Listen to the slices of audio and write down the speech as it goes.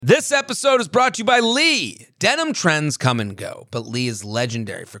This episode is brought to you by Lee. Denim trends come and go, but Lee is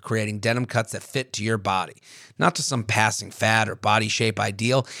legendary for creating denim cuts that fit to your body, not to some passing fad or body shape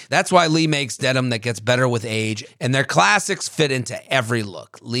ideal. That's why Lee makes denim that gets better with age, and their classics fit into every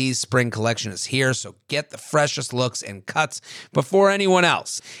look. Lee's spring collection is here, so get the freshest looks and cuts before anyone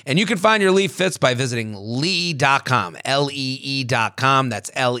else. And you can find your Lee fits by visiting lee.com, Lee.com,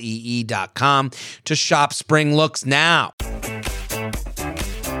 that's Lee.com, to shop spring looks now.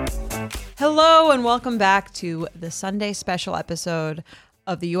 Hello and welcome back to the Sunday special episode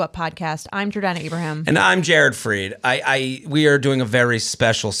of the U Up podcast. I'm Jordana Abraham. And I'm Jared Freed. We are doing a very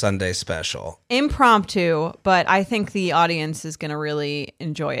special Sunday special. Impromptu, but I think the audience is going to really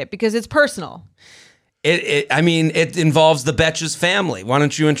enjoy it because it's personal. It involves the Betches family. Why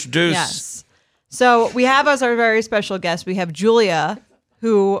don't you introduce? Yes. So we have as our very special guest, we have Julia,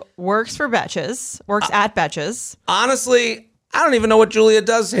 who works for Betches, at Betches. Honestly, I don't even know what Julia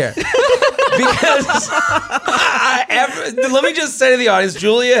does here. Because let me just say to the audience,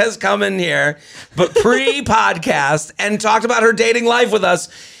 Julia has come in here, but pre-podcast, and talked about her dating life with us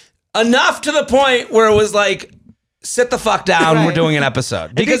enough to the point where it was like, sit the fuck down, right. We're doing an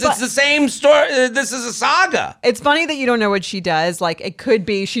episode. Because it's the same story. This is a saga. It's funny that you don't know what she does. Like, it could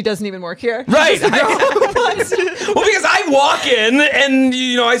be she doesn't even work here. Right. Well, because I walk in and,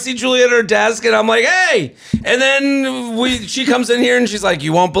 I see Julia at her desk and I'm like, hey. And then she comes in here and she's like,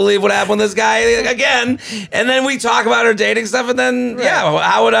 you won't believe what happened with this guy again. And then we talk about her dating stuff. And then,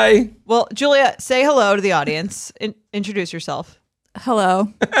 how would I? Well, Julia, say hello to the audience. Introduce yourself. Hello,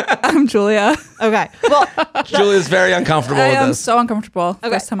 I'm Julia. Okay. Well, Julia's very uncomfortable with this. I am so uncomfortable. Okay.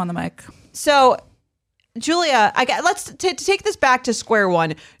 First time on the mic. So, Julia, let's take this back to square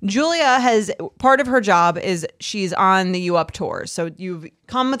one. Julia has part of her job is she's on the U Up tours. So you've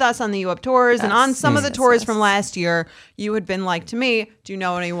come with us on the U Up tours, and on some of the tours from last year, you had been like to me, "Do you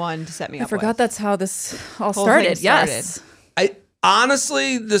know anyone to set me up?" I forgot that's how this all Whole started. Yes.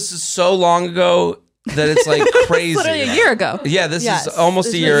 Honestly, this is so long ago that it's like crazy. Literally a year ago. Yeah, this is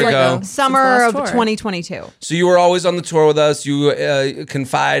almost a year ago. Summer of 2022. So you were always on the tour with us. You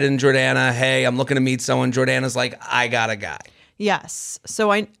confide in Jordana. Hey, I'm looking to meet someone. Jordana's like, I got a guy. Yes.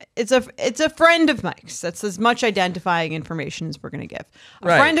 So it's a friend of Mike's. That's as much identifying information as we're going to give. A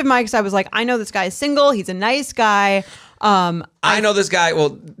friend of Mike's, I was like, I know this guy is single. He's a nice guy. I know this guy.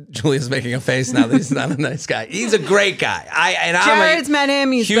 Well, Julia's making a face now that he's not a nice guy. He's a great guy. Jared's met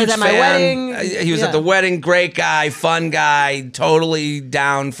him. He's been at my wedding. He was at the wedding. Great guy, fun guy, totally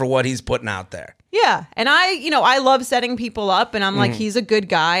down for what he's putting out there. Yeah. And I love setting people up, and I'm like, he's a good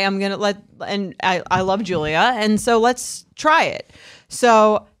guy. I'm going to I love Julia. And so let's try it.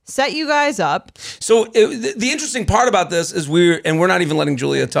 So set you guys up. So the interesting part about this is we're not even letting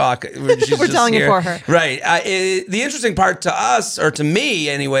Julia talk. We're telling it for her. Right. The interesting part to us, or to me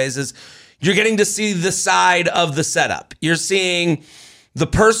anyways, is you're getting to see the side of the setup. You're seeing the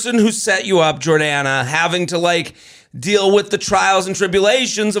person who set you up, Jordana, having to deal with the trials and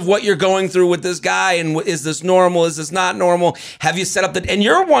tribulations of what you're going through with this guy. And is this normal? Is this not normal? Have you set up and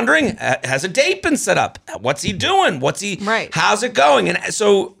you're wondering, has a date been set up? What's he doing? How's it going? And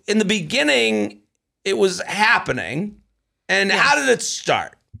so in the beginning, it was happening. And how did it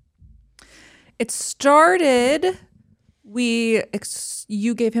start? It started,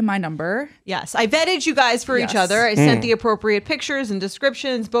 you gave him my number. Yes. I vetted you guys for each other. I sent the appropriate pictures and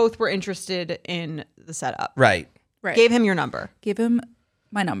descriptions. Both were interested in the setup. Right. Gave him your number. Gave him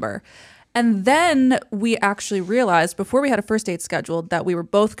my number. And then we actually realized before we had a first date scheduled that we were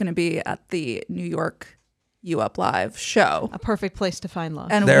both going to be at the New York U Up Live show. A perfect place to find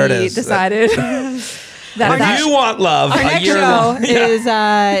love. And we decided that you want love. Our next show is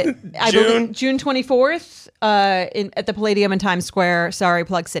I believe June 24th at the Palladium in Times Square. Sorry,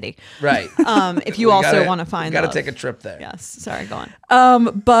 Plug City. Right. If you also want to find love. Got to take a trip there. Yes. Sorry, go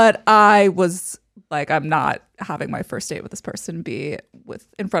on. But I was like, I'm not having my first date with this person be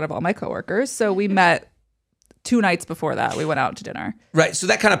in front of all my coworkers. So we met 2 nights before that. We went out to dinner. Right. So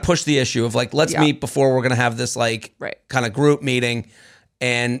that kind of pushed the issue of let's meet before we're going to have this kind of group meeting.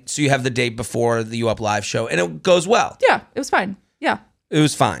 And so you have the date before the U Up Live show, and it goes well. Yeah, it was fine. Yeah. It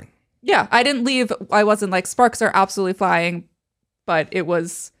was fine. Yeah. I didn't leave. I wasn't like, sparks are absolutely flying, but I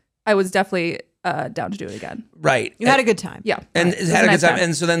was definitely down to do it again. Right. You had a good time. Yeah. And it had a good time.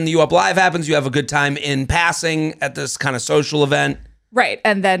 And so then the U Up Live happens. You have a good time in passing at this kind of social event. Right.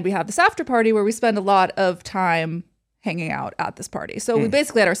 And then we have this after party where we spend a lot of time hanging out at this party. So we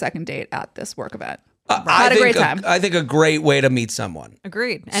basically had our second date at this work event. Had a great time. I think a great way to meet someone.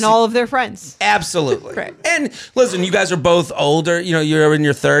 Agreed. And all of their friends. Absolutely. Right. And listen, you guys are both older. You're in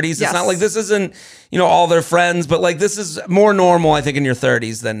your 30s. It's Yes. not like this isn't, all their friends, but like this is more normal, I think, in your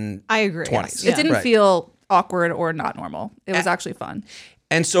 30s than I agree. 20s. It didn't Right. feel awkward or not normal. It was actually fun.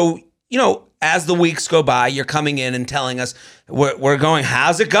 And so, as the weeks go by, you're coming in and telling us we're going,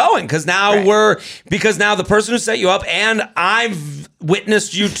 how's it going? Because now now the person who set you up and I've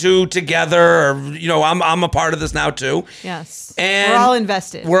witnessed you two together, or, I'm a part of this now too. Yes. And we're all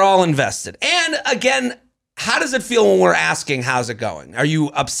invested. We're all invested. And again, how does it feel when we're asking, how's it going? Are you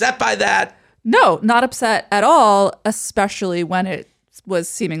upset by that? No, not upset at all, especially when it was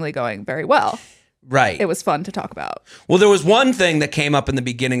seemingly going very well. Right. It was fun to talk about. Well, there was one thing that came up in the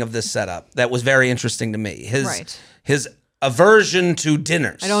beginning of this setup that was very interesting to me. His aversion to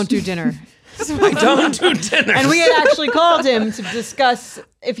dinners. I don't do dinner. I don't do dinners. And we had actually called him to discuss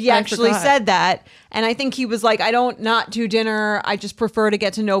if he actually forgot. said that. And I think he was like, I don't not do dinner. I just prefer to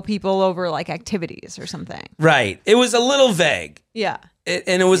get to know people over like activities or something. Right. It was a little vague. Yeah.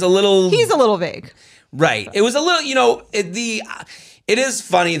 And it was a little... He's a little vague. Right. It was a little, it is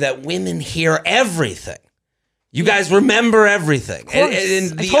funny that women hear everything. You guys remember everything. Of course.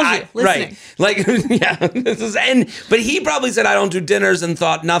 I told you, listening. Right. Like, yeah. But he probably said, I don't do dinners, and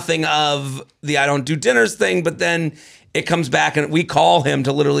thought nothing of the I don't do dinners thing. But then it comes back and we call him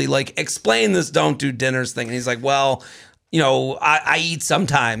to literally like explain this don't do dinners thing. And he's like, well, I eat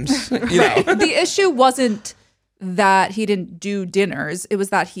sometimes. The issue wasn't that he didn't do dinners. It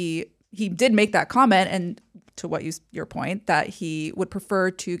was that he did make that comment, and to your point, that he would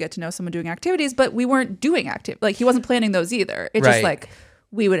prefer to get to know someone doing activities, but we weren't doing like he wasn't planning those either. It's just like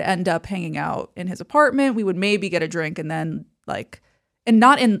we would end up hanging out in his apartment. We would maybe get a drink and then and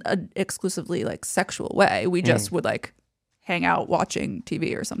not in an exclusively like sexual way. We just would like hang out watching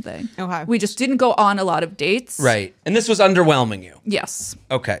TV or something. Okay. We just didn't go on a lot of dates. Right. And this was underwhelming you. Yes.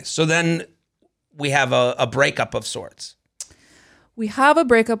 Okay. So then we have a breakup of sorts. We have a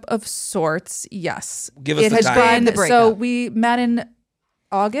breakup of sorts, yes. Give us it the has time. been, The breakup. so we met in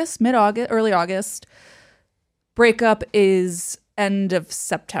mid-August, early August. Breakup is end of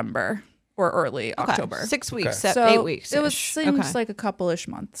September or early Okay. October. 6 weeks, So 8 weeks. It seems like a couple-ish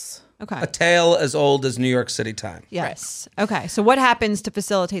months. Okay. A tale as old as New York City time. Yes. Okay. So what happens to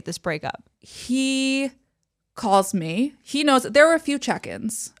facilitate this breakup? He calls me. He knows there were a few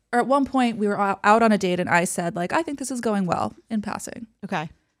check-ins. Or at one point, we were out on a date, and I said, like, I think this is going well in passing. Okay.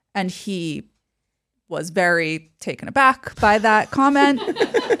 And he was very taken aback by that comment.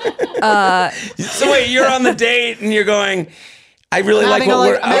 So wait, you're on the date and you're going, I really like what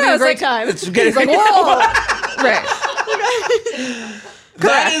we're... I'm having a it's great like- time. It's getting, Right.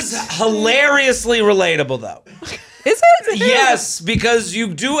 that is hilariously relatable, though. Is it? Yes, because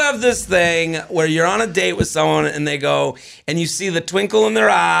you do have this thing where you're on a date with someone and they go, and you see the twinkle in their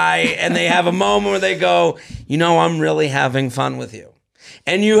eye, and they have a moment where they go, I'm really having fun with you.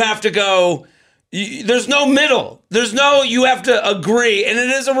 And you have to go, there's no middle. You have to agree. And it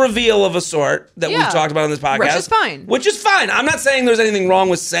is a reveal of a sort that we've talked about on this podcast. Which is fine. I'm not saying there's anything wrong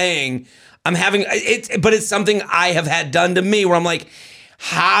with saying I'm having it, but it's something I have had done to me where I'm like,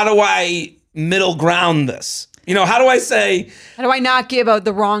 how do I middle ground this? How do I say... How do I not give out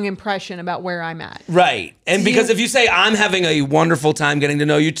the wrong impression about where I'm at? Right. And because if you say, I'm having a wonderful time getting to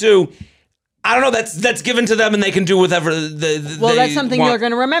know you too, I don't know, that's given to them and they can do whatever they that's something want. you're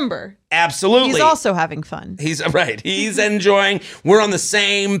going to remember. Absolutely. He's also having fun. He's right. He's enjoying. We're on the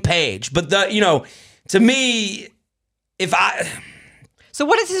same page. But to me, if I... So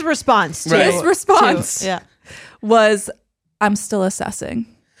what is his response to Right. His response Yeah. was, I'm still assessing.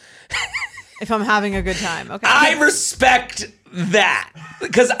 If I'm having a good time. Okay. I respect that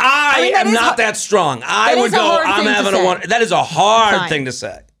because I mean, that am is not a- that strong. I that would is a go, hard I'm thing to having say. a one. That is a hard Fine. thing to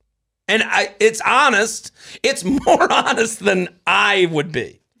say. And it's honest. It's more honest than I would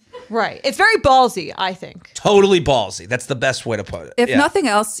be. Right. It's very ballsy, I think. Totally ballsy. That's the best way to put it. If Yeah. nothing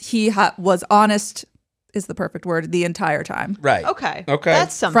else, he was honest, is the perfect word, the entire time. Right. Okay. Okay.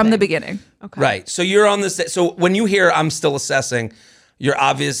 That's something. From the beginning. Okay. Right. So you're on this. So when you hear I'm still assessing, you're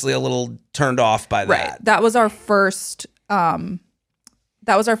obviously a little turned off by that. Right. That was our first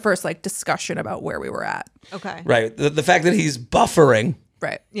like discussion about where we were at. Okay. Right. The fact that he's buffering,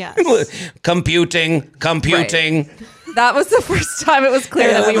 Right. Yes. computing. That was the first time it was clear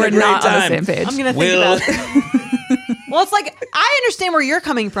Yeah, that we having a were great not on the time. same page. I'm going to think Will. about it. Well, it's like, I understand where you're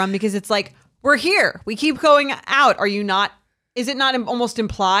coming from because it's like, we're here. We keep going out. Are you not? Is it not almost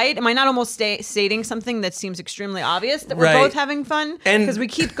implied? Am I not almost stating something that seems extremely obvious that we're Right. both having fun? And- Because we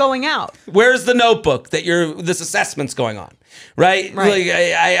keep going out. Where's the notebook that this assessment's going on? Right. Right. Like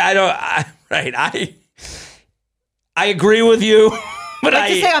I don't. Right. I agree with you, but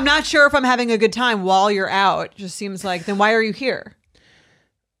Like to say I'm not sure if I'm having a good time while you're out just seems like, then why are you here?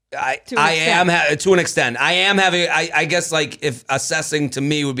 I am to an extent. I am having. I guess like if assessing to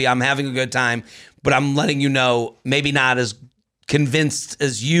me would be I'm having a good time, but I'm letting you know maybe not as convinced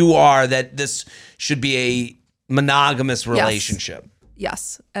as you are that this should be a monogamous relationship.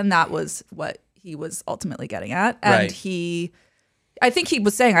 Yes, and that was what he was ultimately getting at, and Right. I think he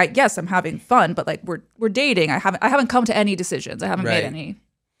was saying, yes, I'm having fun, but like we're dating. I haven't come to any decisions. I haven't Right. made any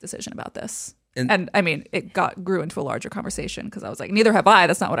decision about this. And I mean, it grew into a larger conversation because I was like, neither have I.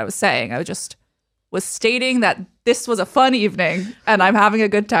 That's not what I was saying. I just was stating that this was a fun evening and I'm having a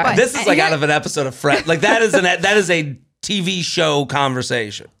good time. This is like out of an episode of Friends. Like that is a TV show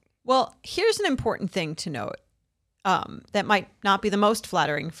conversation. Well, here's an important thing to note that might not be the most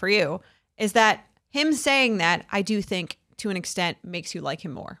flattering for you, is that him saying that, I do think to an extent makes you like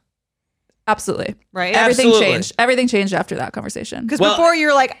him more. Absolutely. Right? Everything changed. Everything changed after that conversation. Because before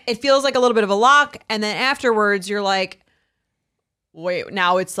you're like, it feels like a little bit of a lock. And then afterwards you're like, wait,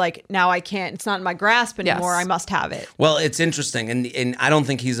 now it's like, now I can't, it's not in my grasp anymore. Yes. I must have it. Well, it's interesting, and I don't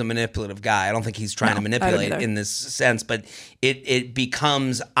think he's a manipulative guy. I don't think he's trying to manipulate in this sense, but it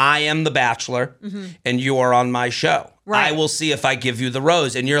becomes, I am the bachelor, and you are on my show. Right. I will see if I give you the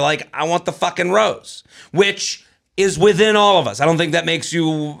rose, and you're like, I want the fucking rose, which is within all of us. I don't think that makes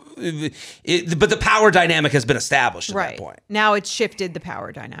you, but the power dynamic has been established at that point. Now it's shifted the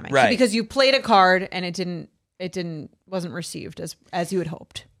power dynamic. Right. Because you played a card and wasn't received as you had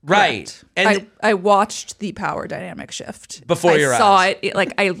hoped. Right. And I watched the power dynamic shift Before your I saw eyes. it.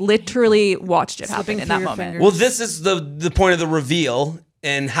 Like I literally watched it happen in through that your moment. fingers. well, this is the point of the reveal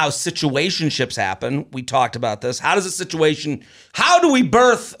and how situationships happen. We talked about this. How do we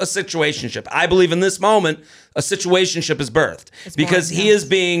birth a situationship? I believe in this moment, a situationship is birthed because he is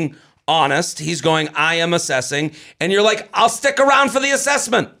being honest. He's going, I am assessing. And you're like, I'll stick around for the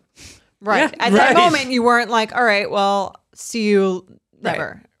assssessment. Right. Yeah. At that moment, you weren't like, all right, well, see you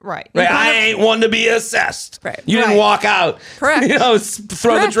never. Right. Right. I ain't one to be assessed. Right. You didn't Right. walk out. Correct.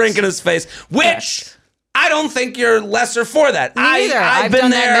 Throw the drink in his face, which I don't think you're lesser for that. neither. I've been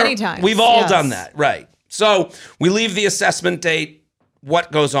done there that many times. We've all Yes. done that. Right. So we leave the assessment date.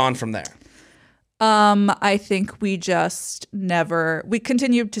 What goes on from there? I think we just we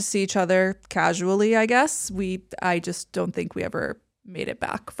continued to see each other casually, I guess. I just don't think we ever made it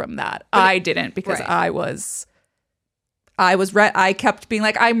back from that. I didn't because Right. I was I kept being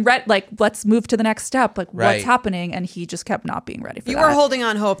like, I'm ready, like, let's move to the next step. Like, Right. what's happening? And he just kept not being ready for You that. were holding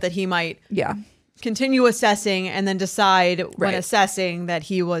on hope that he might Yeah. continue assessing and then decide when Right. assessing that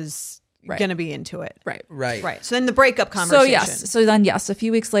he was Right. going to be into it. Right. Right. Right. So then the breakup conversation. So then a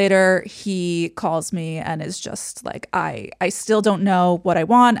few weeks later he calls me and is just like, I still don't know what I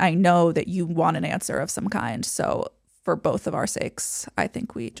want. I know that you want an answer of some kind. So for both of our sakes, I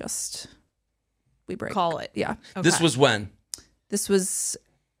think we break. Call it. Yeah. This Okay. was when? This was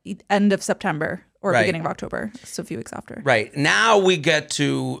end of September or Right. beginning of October. So a few weeks after. Right. Now we get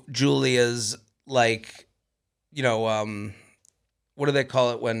to Julia's, like, what do they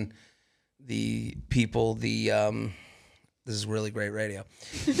call it when the people, this is really great radio.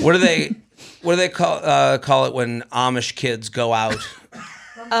 What do they call it when Amish kids go out?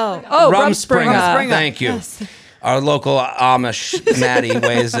 Oh. Rumspringa. Thank you. Yes. Our local Amish Maddie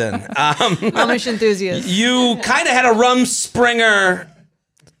weighs in. Amish enthusiast. You kind of had a Rumspringer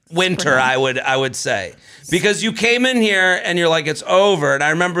winter, I would say, because you came in here and you're like, it's over. And I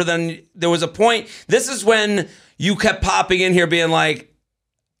remember then there was a point. This is when you kept popping in here, being like,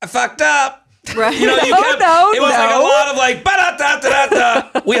 I fucked up. Right. You know, you kept, it was like a lot of like,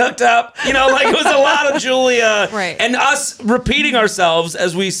 ba-da-da-da-da-da, we hooked up. You know, like it was a lot of Julia. Right. And us repeating ourselves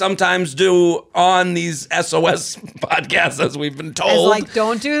as we sometimes do on these SOS podcasts, as we've been It's told. like,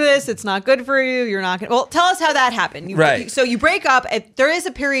 don't do this. It's not good for you. You're not going to. Well, tell us how that happened. Right. So you break up. There is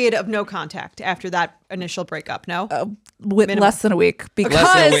a period of no contact after that initial breakup, no? With less than a week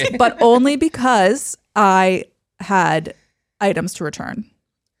Less than a week. but only because I had items to return.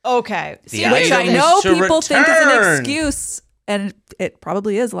 Okay. The See, Which I items know to people think is an return. excuse, and it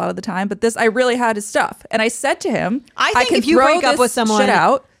probably is a lot of the time. But I really had his stuff, and I said to him, I think can if you throw break up this with someone, shit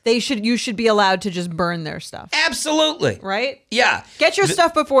out. you should be allowed to just burn their stuff, Absolutely. right? Yeah. Get your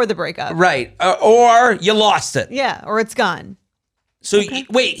stuff before the breakup. Right. Or you lost it. Yeah, or it's gone. So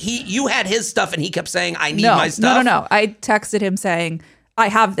you had his stuff and he kept saying, I need No, my stuff. no. I texted him saying, I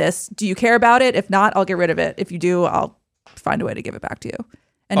have this. Do you care about it? If not, I'll get rid of it. If you do, I'll find a way to give it back to you.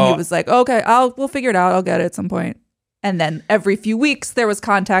 And he was like, okay, we'll figure it out. I'll get it at some point. And then every few weeks there was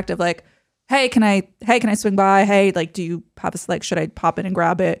contact of like, hey, can I swing by? Hey, like, do you have a, like, should I pop in and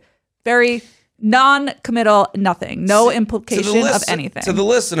grab it? Very Non-committal, nothing. No implication of anything. To the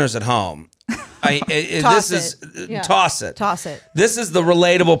listeners at home, Toss it. Toss it. This is the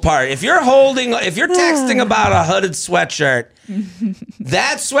relatable part. If you're texting about a hooded sweatshirt,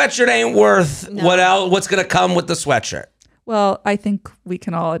 that sweatshirt ain't worth what's going to come with the sweatshirt. Well, I think we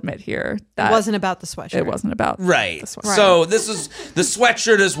can all admit here that it wasn't about the sweatshirt. It wasn't about the sweatshirt. So this is the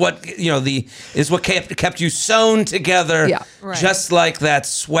sweatshirt is what what kept you sewn together, just like that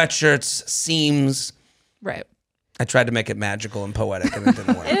sweatshirt's seams. Right. I tried to make it magical and poetic, and it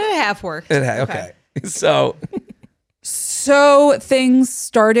didn't work. It half worked. Okay. So things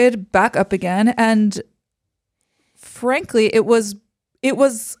started back up again, and frankly, it was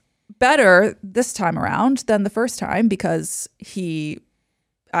better this time around than the first time because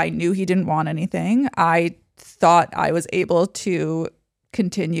I knew he didn't want anything. I thought I was able to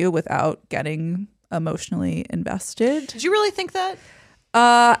continue without getting emotionally invested. Did you really think that?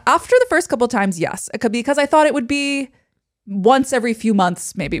 After the first couple of times, yes, because I thought it would be once every few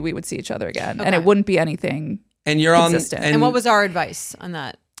months, maybe we would see each other again, and it wouldn't be anything. And you're consistent. And what was our advice on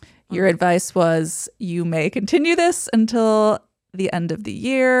that? Your advice was you may continue this until the end of the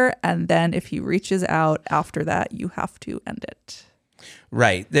year, and then if he reaches out after that, you have to end it.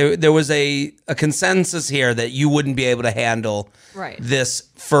 Right. There was a consensus here that you wouldn't be able to handle this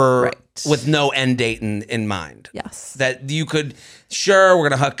with no end date in mind. Yes. That you could, sure, we're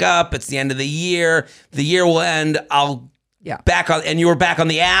going to hook up. It's the end of the year. The year will end. And you were back on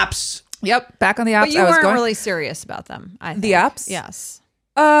the apps. Yep. Back on the apps. But you weren't really serious about them, I think. The apps? Yes.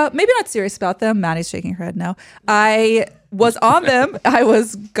 Maybe not serious about them. Maddie's shaking her head no. I was on them. I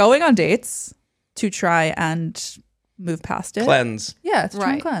was going on dates to try and move past it. Cleanse. Yeah, it's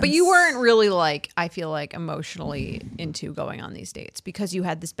right. Cleanse. But you weren't really I feel like emotionally into going on these dates because you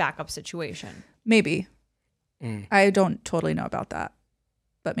had this backup situation. Maybe. I don't totally know about that,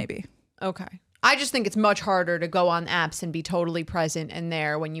 but maybe. Okay. I just think it's much harder to go on apps and be totally present and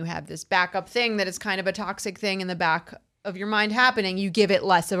there when you have this backup thing that is kind of a toxic thing in the back of your mind happening. You give it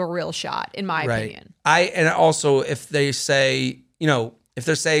less of a real shot, in my opinion. And also if they say, if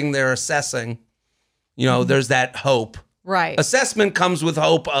they're saying they're assessing, there's that hope. Right. Assessment comes with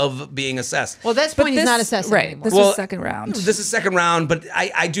hope of being assessed. Well, at this point, he's not assessing anymore. This is second round. This is second round, but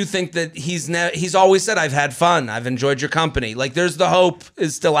I do think that he's always said, I've had fun. I've enjoyed your company. There's the hope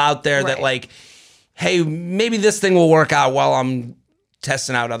is still out there that hey, maybe this thing will work out while I'm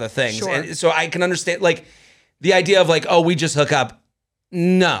testing out other things. Sure. And so I can understand, the idea of we just hook up.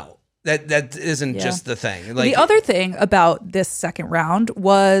 No, that isn't just the thing. The other thing about this second round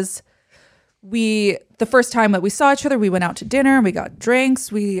was the first time that we saw each other, we went out to dinner and we got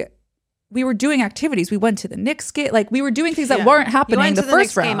drinks. We were doing activities. We went to the Knicks game. We were doing things that weren't happening the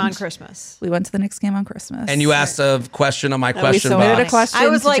first round. Game on Christmas. We went to the Knicks game on Christmas. And you asked a question on my question box. We submitted a question I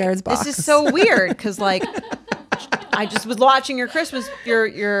was to Jared's box. This is so weird because I just was watching your Q&A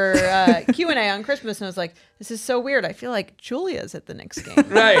on Christmas and I was like, this is so weird. I feel like Julia's at the Knicks game.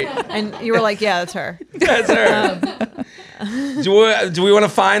 Right. And you were like, yeah, that's her. That's her. Do we want to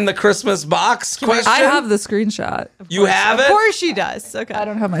find the Christmas box question? I have the screenshot. You have it? Of course she does. Okay. I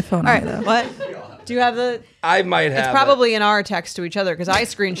don't have my phone on me, though. What? Do you have the... I might have It's probably in our text to each other because I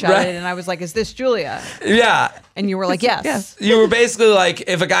screenshotted it and I was like, is this Julia? Yeah. And you were like, yes. You were basically like,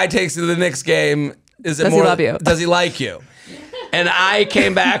 if a guy takes you to the Knicks game, does he love you? Does he like you? And I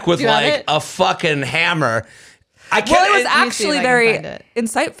came back with a fucking hammer. It was actually very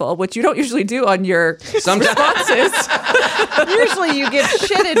insightful, which you don't usually do on your responses. Usually you give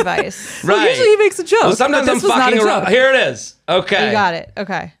shit advice. Right. Well, usually he makes a joke. Well, sometimes I'm fucking around. Here it is. Okay. You got it.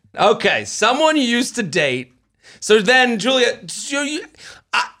 Okay. Okay. Someone you used to date. So then, Julia,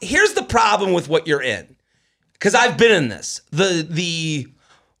 here's the problem with what you're in. Because I've been in this.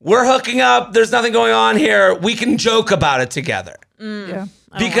 We're hooking up. There's nothing going on here. We can joke about it together. Yeah.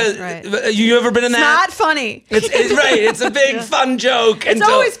 Because you ever been in that? It's not funny. It's right. It's a big fun joke. It's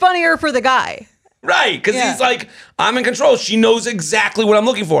always funnier for the guy. Right. Because he's like, I'm in control. She knows exactly what I'm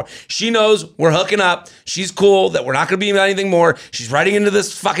looking for. She knows we're hooking up. She's cool, that we're not going to be anything more. She's writing into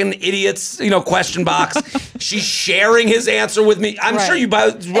this fucking idiot's, question box. She's sharing his answer with me. I'm sure you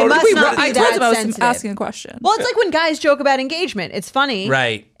both wrote it. Asking a question. Well, it's like when guys joke about engagement. It's funny.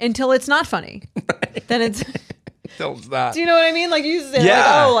 Right. Until it's not funny. Right. Then it's... Until it's not. Do you know what I mean? You used to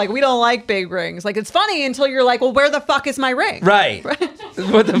say, we don't like big rings. It's funny until you're like, well, where the fuck is my ring? Right.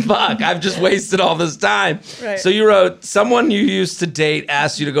 What the fuck? I've just wasted all this time. Right. So you wrote, someone you used to date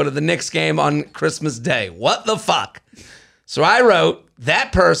asked you to go to the Knicks game on Christmas Day. What the fuck? So I wrote,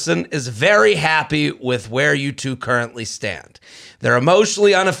 that person is very happy with where you two currently stand. They're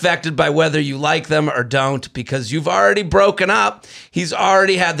emotionally unaffected by whether you like them or don't because you've already broken up. He's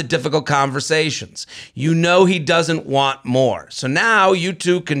already had the difficult conversations. You know he doesn't want more. So now you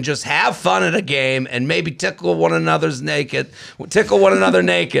two can just have fun at a game and maybe tickle one another naked.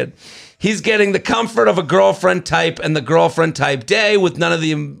 He's getting the comfort of a girlfriend type and the girlfriend type day with none of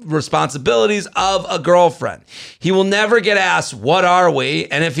the responsibilities of a girlfriend. He will never get asked, what are we?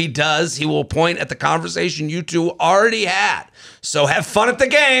 And if he does, he will point at the conversation you two already had. So have fun at the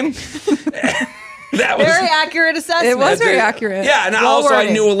game. That was Very accurate assessment. It was very accurate. Yeah, and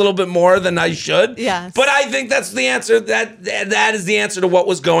I knew a little bit more than I should. Yes. But I think that's the answer. That is the answer to what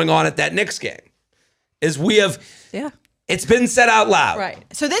was going on at that Knicks game. Is we have... Yeah. It's been said out loud. Right.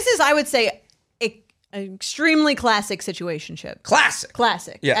 So this is, I would say, an extremely classic situationship.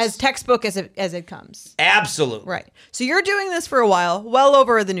 Classic. Yes. As textbook as it comes. Absolutely. Right. So you're doing this for a while, well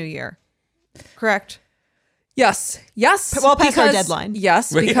over the new year. Correct? Yes. Well past our deadline.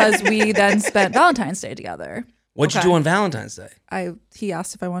 Yes, because we then spent Valentine's Day together. What'd you do on Valentine's Day? He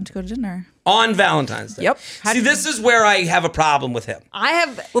asked if I wanted to go to dinner. On Valentine's Day. Yep. See, this is where I have a problem with him.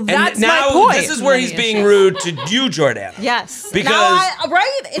 Well, that's and now my point. This is where he's being rude to you, Jordana. Yes. Because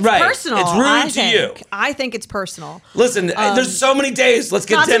It's right, personal. it's rude to you. I think it's personal. Listen, there's so many days. Let's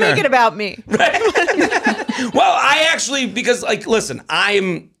get Not dinner. to make it about me. Well, I actually, because listen,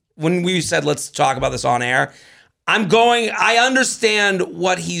 when we said let's talk about this on air, I understand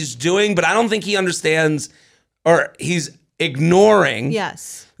what he's doing, but I don't think he understands, or he's ignoring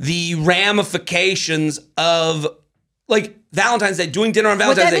the ramifications of Valentine's Day. Doing dinner on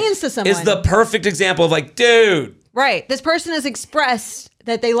Valentine's Day means to someone. is the perfect example of dude. Right. This person has expressed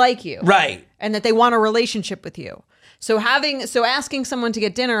that they like you. Right. And that they want a relationship with you. So asking someone to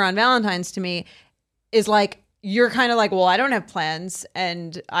get dinner on Valentine's to me is you're kind of well, I don't have plans,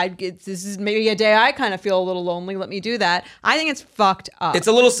 and this is maybe a day I kind of feel a little lonely. Let me do that. I think it's fucked up. It's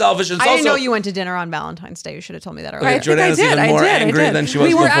a little selfish. I didn't know you went to dinner on Valentine's Day. You should have told me that earlier. Okay, Jordana's even more angry than she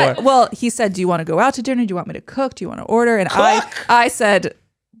was before. Well, he said, "Do you want to go out to dinner? Do you want me to cook? Do you want to order?" And I said,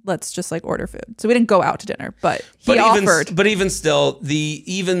 "Let's just order food." So we didn't go out to dinner, but he offered. But even still, the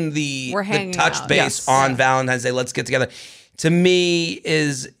touch out. base on Valentine's Day, let's get together, to me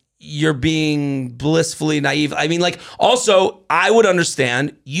is. You're being blissfully naive. I mean, also, I would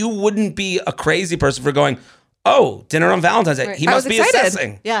understand you wouldn't be a crazy person for going, oh, dinner on Valentine's Day. Right. He must be excited.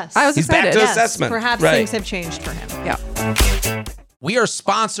 Assessing. Yes. I was He's excited. back to assessment. Perhaps things have changed for him. Yeah. We are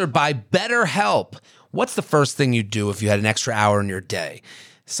sponsored by BetterHelp. What's the first thing you'd do if you had an extra hour in your day?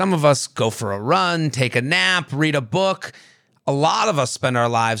 Some of us go for a run, take a nap, read a book. A lot of us spend our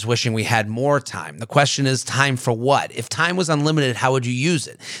lives wishing we had more time. The question is, time for what? If time was unlimited, how would you use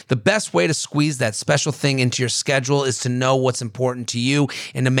it? The best way to squeeze that special thing into your schedule is to know what's important to you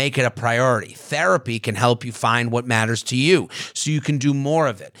and to make it a priority. Therapy can help you find what matters to you so you can do more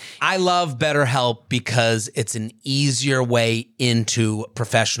of it. I love BetterHelp because it's an easier way into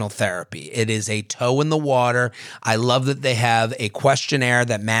professional therapy. It is a toe in the water. I love that they have a questionnaire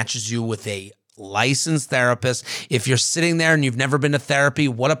that matches you with a licensed therapist. If you're sitting there and you've never been to therapy,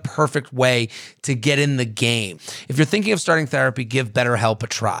 what a perfect way to get in the game. If you're thinking of starting therapy, give BetterHelp a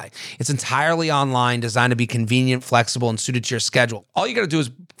try. It's entirely online, designed to be convenient, flexible, and suited to your schedule. All you got to do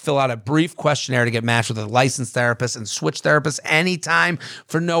is fill out a brief questionnaire to get matched with a licensed therapist and switch therapists anytime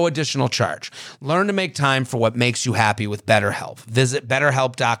for no additional charge. Learn to make time for what makes you happy with BetterHelp. Visit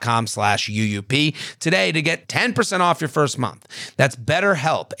BetterHelp.com/UUP today to get 10% off your first month. That's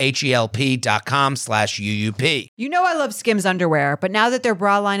BetterHelp, HELP.com/UUP. You know I love Skims underwear, but now that their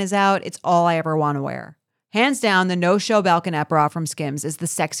bra line is out, it's all I ever want to wear. Hands down, the no-show Balconette bra from Skims is the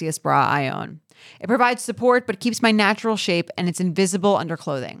sexiest bra I own. It provides support, but keeps my natural shape, and it's invisible under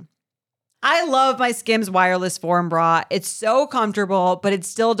clothing. I love my Skims wireless form bra. It's so comfortable, but it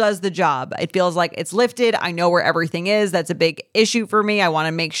still does the job. It feels like it's lifted. I know where everything is. That's a big issue for me. I want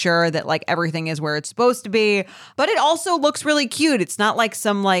to make sure that everything is where it's supposed to be, but it also looks really cute. It's not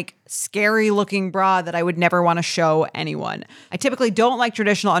some scary looking bra that I would never want to show anyone. I typically don't like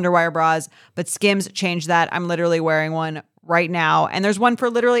traditional underwire bras, but Skims changed that. I'm literally wearing one right now. And there's one for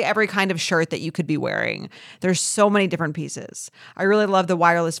literally every kind of shirt that you could be wearing. There's so many different pieces. I really love the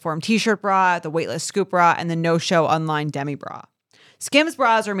wireless form t-shirt bra, the weightless scoop bra, and the no-show unlined demi bra. Skims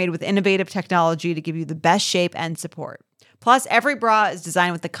bras are made with innovative technology to give you the best shape and support. Plus, every bra is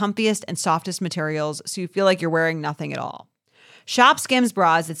designed with the comfiest and softest materials, so you feel like you're wearing nothing at all. Shop Skims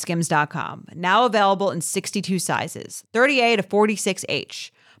bras at skims.com. Now available in 62 sizes, 30A to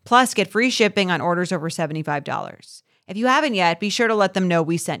 46H. Plus, get free shipping on orders over $75. If you haven't yet, be sure to let them know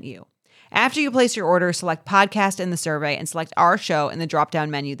we sent you. After you place your order, select podcast in the survey and select our show in the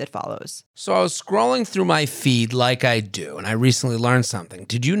drop-down menu that follows. So I was scrolling through my feed like I do, and I recently learned something.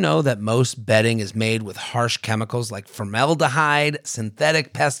 Did you know that most bedding is made with harsh chemicals like formaldehyde,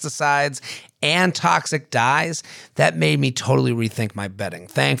 synthetic pesticides, and toxic dyes? That made me totally rethink my bedding.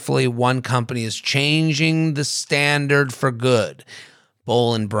 Thankfully, one company is changing the standard for good.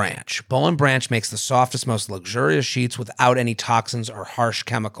 Boll and Branch. Boll and Branch makes the softest, most luxurious sheets without any toxins or harsh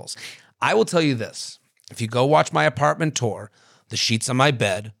chemicals. I will tell you this. If you go watch my apartment tour, the sheets on my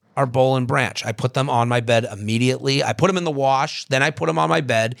bed are Boll and Branch. I put them on my bed immediately. I put them in the wash, then I put them on my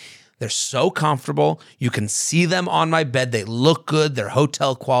bed. They're so comfortable. You can see them on my bed. They look good. They're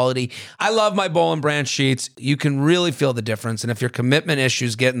hotel quality. I love my Boll and Branch sheets. You can really feel the difference. And if your commitment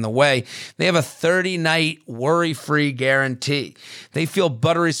issues get in the way, they have a 30-night worry-free guarantee. They feel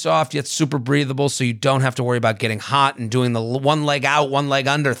buttery soft yet super breathable, so you don't have to worry about getting hot and doing the one leg out, one leg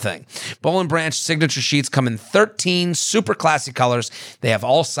under thing. Boll and Branch signature sheets come in 13 super classy colors. They have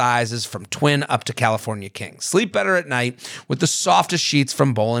all sizes from twin up to California king. Sleep better at night with the softest sheets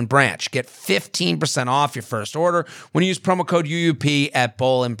from Boll and Branch. Get 15% off your first order when you use promo code UUP at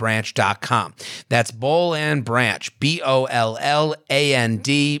bollandbranch.com. That's Boll and Branch, BOLLAND,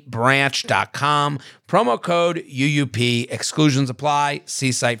 branch.com. Promo code UUP. Exclusions apply.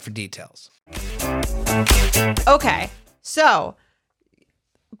 See site for details. Okay, so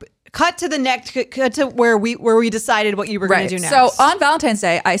cut to the next. Cut to where we decided what you were going to do next. So on Valentine's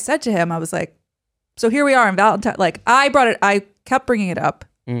Day, I said to him, I was like, "So here we are on Valentine." Like I kept bringing it up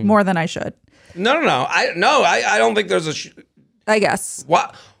more than I should. No. I don't think there's a. I guess.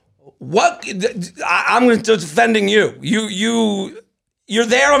 What? I'm defending you. You're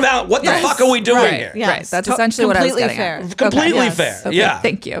there about what the fuck are we doing here? Yes. Right. That's essentially what I was getting at. Completely fair. Okay, yeah.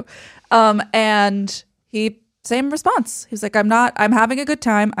 Thank you. And he same response. He was like, I'm having a good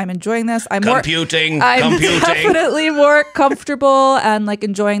time. I'm enjoying this. I'm computing. Definitely more comfortable and like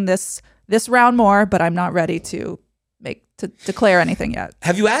enjoying this round more, but I'm not ready to declare anything yet.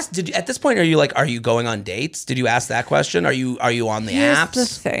 Have you asked? At this point, are you going on dates? Did you ask that question? Are you on the apps? The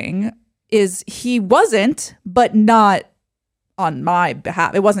thing is, he wasn't, but not on my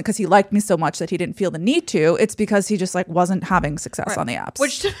behalf. It wasn't because he liked me so much that he didn't feel the need to. It's because he just like wasn't having success on the apps.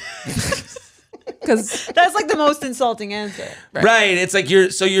 Which because that's like the most insulting answer. Right. It's like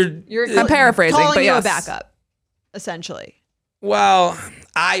I'm paraphrasing, calling but you yes. a backup, essentially. Well,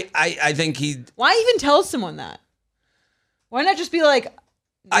 I think he. Why even tell someone that? Why not just be like?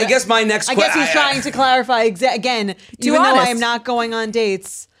 I guess my next. I guess he's trying to clarify again. Even though I am not going on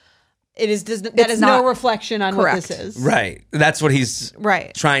dates, that is no reflection on correct. what this is. Right. That's what he's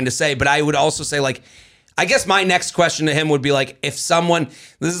trying to say. But I would also say, like, I guess my next question to him would be like, if someone,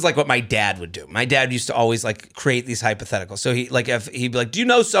 this is like what my dad would do. My dad used to always like create these hypotheticals. So if he'd be like, do you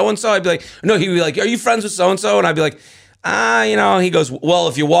know so-and-so? I'd be like, no, he'd be like, are you friends with so-and-so? And I'd be like, he goes, well,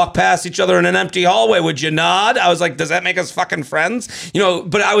 if you walk past each other in an empty hallway, would you nod? I was like, does that make us fucking friends?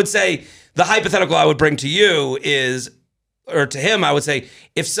 But I would say the hypothetical I would bring to you is, or to him, I would say,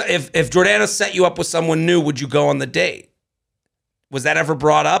 if Jordana set you up with someone new, would you go on the date? Was that ever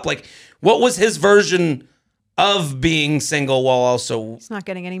brought up? Like, what was his version of being single while also... He's not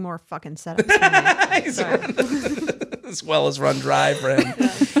getting any more fucking setups from me. As well as run dry for him.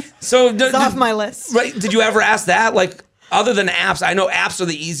 Yeah. So it's off my list. Right? Did you ever ask that? Like, other than apps, I know apps are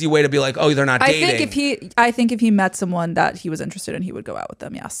the easy way to be like, oh, they're not dating. I think if he met someone that he was interested in, he would go out with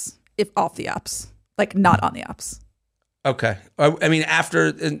them. Yes, if off the apps, like not on the apps. Okay. I mean,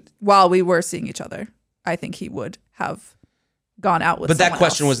 while we were seeing each other, I think he would have gone out with. But that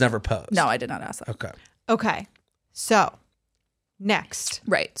question else. Was never posed. No, I did not ask that. Okay. So next,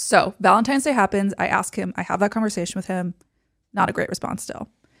 right. So Valentine's Day happens. I ask him. I have that conversation with him. Not a great response still.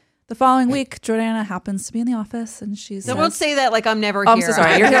 The following week, Jordana happens to be in the office, and she's. Don't say that like I'm never here. I'm so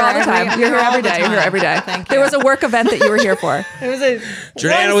sorry. You're here all the time. You're here every day. You're here every day. Thank you. There was a work event that you were here for. It was a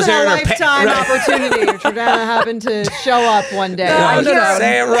Jordana was here in her lifetime opportunity. Jordana happened to show up one day. No.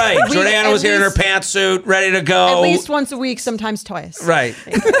 Say it right. Jordana was here in her pantsuit, ready to go. At least once a week, sometimes twice. Right.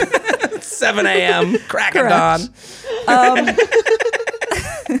 7 a.m. crack of dawn.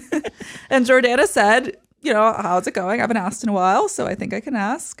 And Jordana said, how's it going? I haven't asked in a while, so I think I can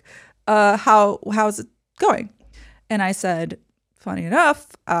ask. How's it going? And I said, funny enough,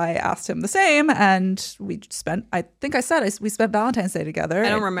 I asked him the same, and we spent. I think I said we spent Valentine's Day together. I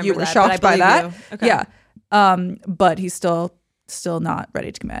don't remember. You were that, shocked by that. You. Okay. Yeah. But he's still not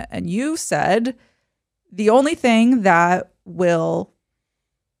ready to commit. And you said the only thing that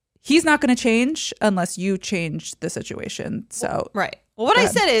he's not going to change unless you change the situation. So right. Well, what I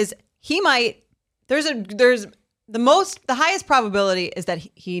said is he might. There's the highest probability is that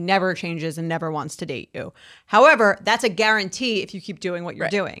he never changes and never wants to date you. However, that's a guarantee if you keep doing what you're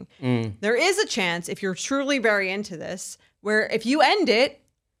doing. There is a chance, if you're truly very into this, where if you end it,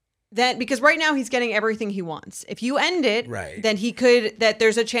 then because right now he's getting everything he wants. If you end it, then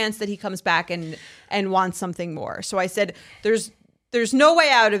there's a chance that he comes back and wants something more. So I said, there's no way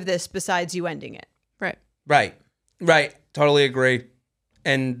out of this besides you ending it. Right. Totally agree.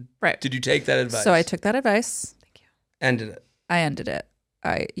 And did you take that advice? So I took that advice. Thank you. Ended it. I ended it.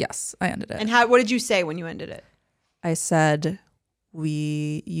 I ended it. And what did you say when you ended it? I said,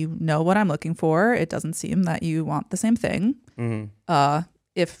 you know what I'm looking for. It doesn't seem that you want the same thing.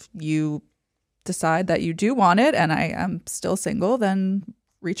 If you decide that you do want it and I am still single, then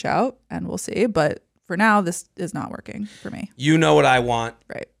reach out and we'll see. But for now, this is not working for me. You know what I want.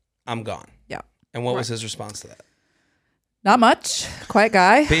 Right. I'm gone. Yeah. And what was his response to that? Not much. Quiet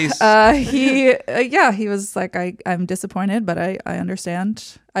guy. Peace. He was like, I'm disappointed, but I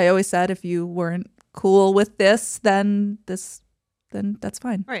understand. I always said if you weren't cool with this, then that's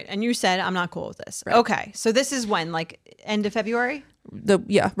fine. Right. And you said, I'm not cool with this. Right. Okay. So this is when, like end of February?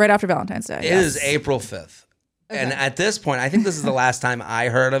 Right after Valentine's Day. It is April 5th. Okay. And at this point, I think this is the last time I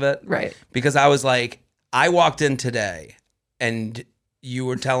heard of it. Right. Because I was like, I walked in today and you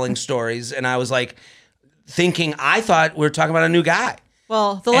were telling stories and I was like thinking, I thought we were talking about a new guy.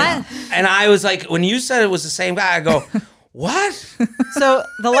 Well, and I was like, when you said it was the same guy, I go, what? So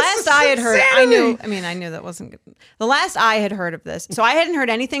the last I had heard, I knew that wasn't good. The last I had heard of this. So I hadn't heard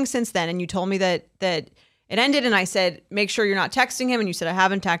anything since then. And you told me that it ended and I said, make sure you're not texting him. And you said, I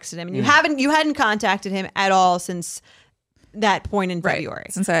haven't texted him. And you hadn't contacted him at all since that point in February.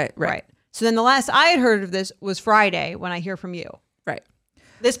 Right. So then the last I had heard of this was Friday when I hear from you. Right.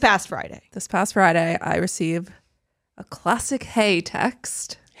 This past Friday, I received a classic hey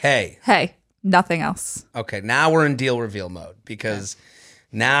text. Hey. Nothing else. Okay. Now we're in deal reveal mode because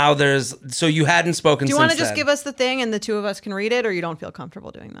now so you hadn't spoken since then. Do you want to just give us the thing and the two of us can read it, or you don't feel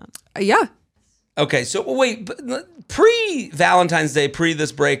comfortable doing that? Yeah. Okay, so wait, pre-Valentine's Day,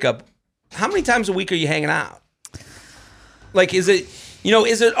 this breakup, how many times a week are you hanging out? Like, is it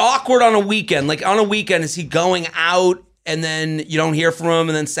awkward on a weekend? Like, on a weekend, is he going out and then you don't hear from him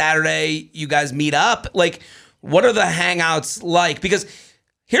and then Saturday you guys meet up? Like, what are the hangouts like? Because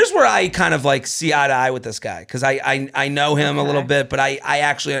here's where I kind of like see eye to eye with this guy because I know him a little bit, but I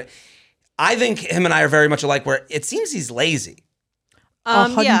think him and I are very much alike where it seems he's lazy.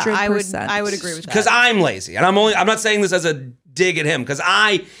 100%. Yeah, I would agree with that. Because I'm lazy, and I'm not saying this as a dig at him. Because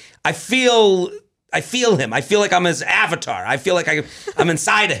I feel him. I feel like I'm his avatar. I feel like I'm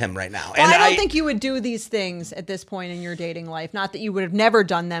inside of him right now. Well, and I don't think you would do these things at this point in your dating life. Not that you would have never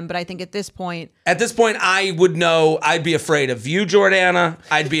done them, but I think at this point, I would know. I'd be afraid of you, Jordana.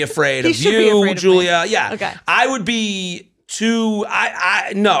 I'd be afraid of you, Julia. Yeah. Okay. I would be.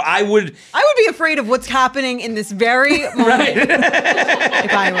 I would be afraid of what's happening in this very moment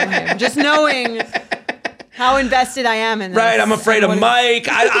if I were him. Just knowing how invested I am in this. Right, I'm afraid of Mike.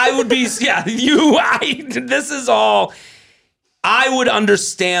 I would be, this is all, I would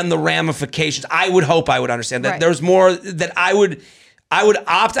understand the ramifications. I would hope I would understand that there's more, that I would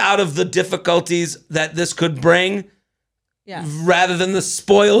opt out of the difficulties that this could bring. Yeah. Rather than the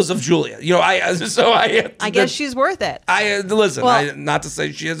spoils of Julia, I guess she's worth it. Not to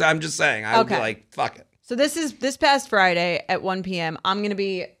say she is. I'm just saying. I would be like, fuck it. So this past Friday at 1 p.m. I'm gonna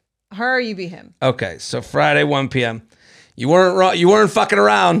be her. You be him. Okay. So Friday 1 p.m. You weren't fucking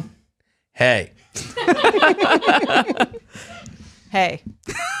around. Hey. Hey.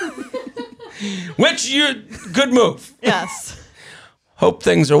 Good move. Yes. Hope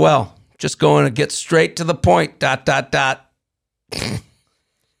things are well. Just going to get straight to the point. ...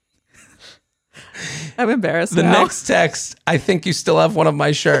 I'm embarrassed The now. next text, I think you still have one of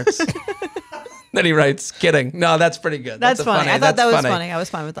my shirts. Then he writes, kidding. No, that's pretty good. That's funny. I thought that was funny. I was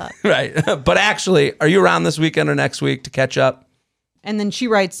fine with that. Right. But actually, are you around this weekend or next week to catch up? And then she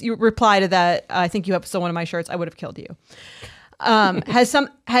writes, you reply to that, I think you have still one of my shirts. I would have killed you. And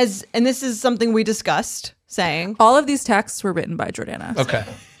this is something we discussed, saying. All of these texts were written by Jordana. Okay.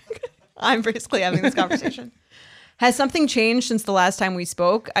 I'm basically having this conversation. Has something changed since the last time we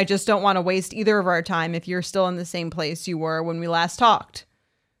spoke? I just don't want to waste either of our time if you're still in the same place you were when we last talked.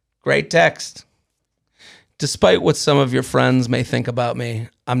 Great text. Despite what some of your friends may think about me,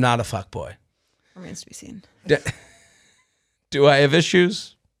 I'm not a fuckboy. Remains to be seen. Do I have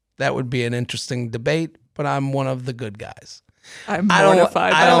issues? That would be an interesting debate, but I'm one of the good guys. I'm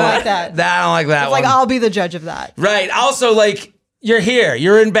mortified. I don't like that. I don't like that it's one. Like, I'll be the judge of that. Right. Also, like, you're here.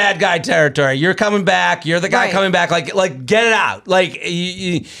 You're in bad guy territory. You're coming back. You're the guy coming back. Like, get it out. Like,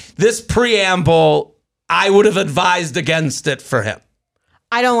 this preamble, I would have advised against it for him.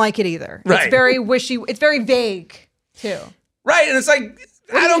 I don't like it either. Right. It's very wishy. It's very vague too. Right. And it's like,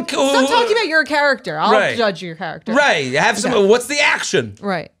 I don't... Stop talking about your character. I'll judge your character. Right. Have some... What's the action?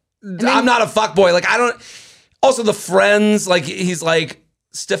 Right. I'm not a fuckboy. Like, I don't... Also, the friends, like, he's like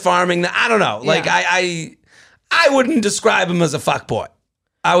stiff-arming. I don't know. Like, I wouldn't describe him as a fuckboy.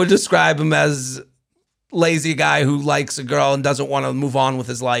 I would describe him as lazy guy who likes a girl and doesn't want to move on with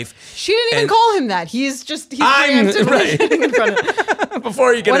his life. She didn't even call him that. He's preemptively right. shitting in front of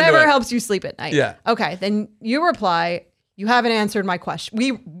Before you get whatever into it. helps you sleep at night. Yeah. Okay, then you reply, you haven't answered my question.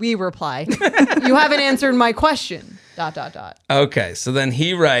 We reply, you haven't answered my question, ... Okay, so then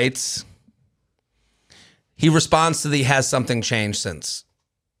he writes, he responds to the has something changed since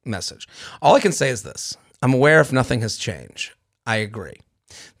message. All I can say is this. I'm aware if nothing has changed. I agree.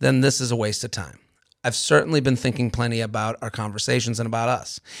 Then this is a waste of time. I've certainly been thinking plenty about our conversations and about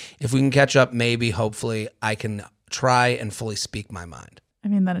us. If we can catch up, maybe, hopefully, I can try and fully speak my mind. I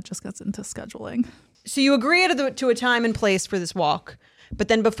mean, then it just gets into scheduling. So you agree to a time and place for this walk, but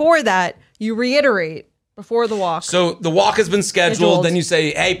then before that, you reiterate before the walk. So the walk has been scheduled. Then you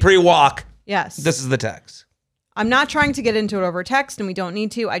say, hey, pre-walk. Yes. This is the text. I'm not trying to get into it over text, and we don't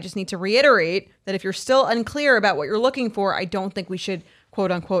need to. I just need to reiterate that if you're still unclear about what you're looking for, I don't think we should,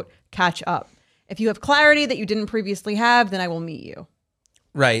 quote unquote, catch up. If you have clarity that you didn't previously have, then I will meet you.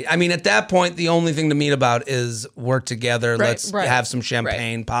 Right. I mean, at that point, the only thing to meet about is work together. Let's have some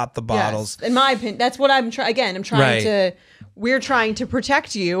champagne, pop the bottles. Yes. In my opinion, that's what I'm trying. Again, we're trying to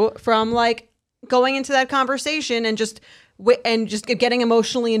protect you from like going into that conversation and just getting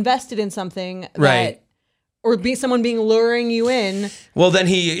emotionally invested in something. Right. Or someone being luring you in. Well, then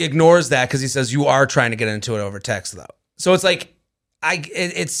he ignores that because he says you are trying to get into it over text, though. So it's like,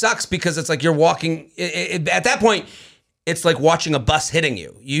 it sucks because it's like you're walking. At that point, it's like watching a bus hitting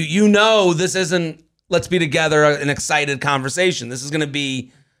you. You know this isn't let's be together, an excited conversation. This is going to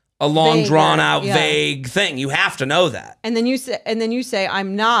be a long, drawn out, vague thing. You have to know that. And then you say,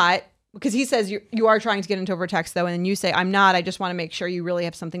 I'm not, because he says you are trying to get into over text though, and then you say, I'm not. I just want to make sure you really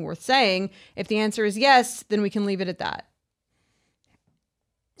have something worth saying. If the answer is yes, then we can leave it at that.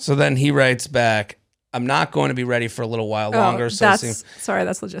 So then he writes back, I'm not going to be ready for a little while longer. That's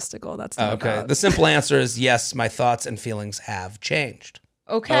logistical. That's not okay. about. The simple answer is yes, my thoughts and feelings have changed.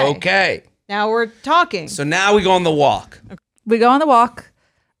 Okay. Now we're talking. So now we go on the walk. We go on the walk.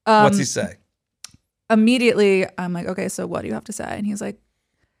 What's he say? Immediately, I'm like, okay, so what do you have to say? And he's like,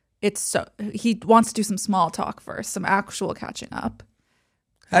 he wants to do some small talk first, some actual catching up.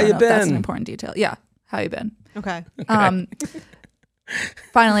 How you been? That's an important detail. Yeah. How you been? Okay.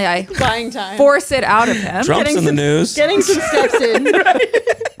 Finally, I buying time. Force it out of him. Trump's in the news. Getting some steps in.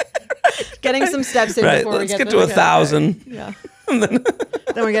 Getting some steps in before we get to 1,000. Yeah. Then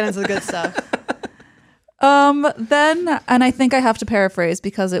we get into the good stuff. Then, and I think I have to paraphrase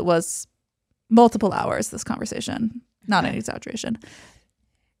because it was multiple hours, this conversation. Not an exaggeration.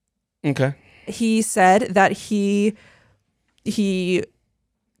 Okay. He said that he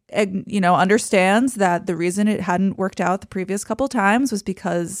understands that the reason it hadn't worked out the previous couple times was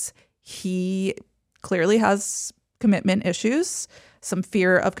because he clearly has commitment issues, some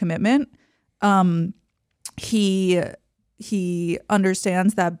fear of commitment. He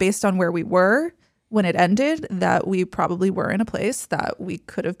understands that based on where we were when it ended, that we probably were in a place that we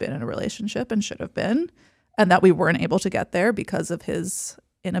could have been in a relationship and should have been, and that we weren't able to get there because of his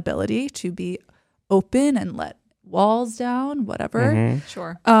inability to be open and let walls down, whatever. Mm-hmm.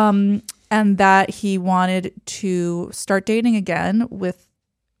 Sure. And that he wanted to start dating again with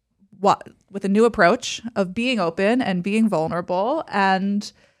a new approach of being open and being vulnerable,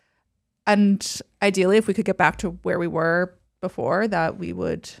 and ideally, if we could get back to where we were before, that we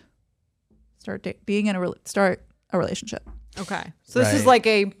would start start a relationship. Okay. So this is like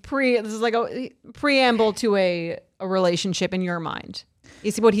a preamble to a relationship in your mind.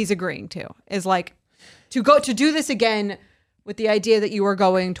 You see what he's agreeing to is like to do this again with the idea that you are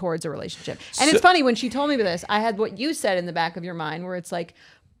going towards a relationship. And it's funny, when she told me this, I had what you said in the back of your mind where it's like,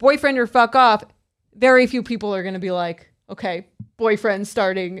 boyfriend or fuck off. Very few people are going to be like, okay, boyfriend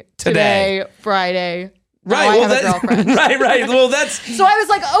starting today, Friday. Right. I have a girlfriend. Right. Well, that's... So I was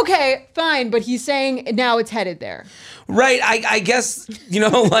like, okay, fine. But he's saying now it's headed there. Right. I guess,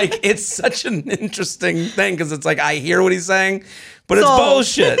 like it's such an interesting thing because it's like I hear what he's saying, but it's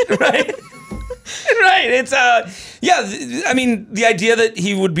bullshit. Right. Right. It's I mean, the idea that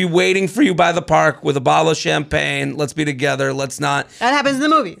he would be waiting for you by the park with a bottle of champagne. Let's be together. Let's not. That happens in the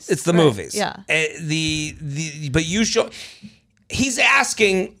movies. It's the movies. Yeah. But you show. He's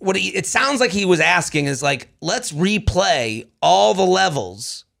asking it sounds like he was asking is like, let's replay all the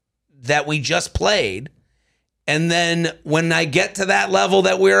levels that we just played And then when I get to that level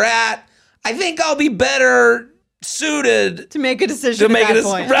that we're at, I think I'll be better suited to make a decision at that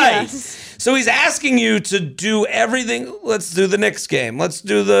point. Right. Yes. So he's asking you to do everything. Let's do the Knicks game. Let's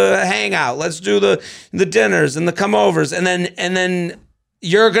do the hangout. Let's do the dinners and the come-overs. And then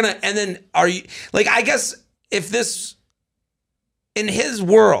you're going to, and then are you, like, I guess if this, in his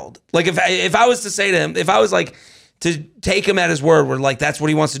world, like if I was to say to him, if I was like to take him at his word, where like that's what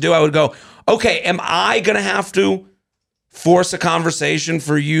he wants to do, I would go, okay, am I going to have to force a conversation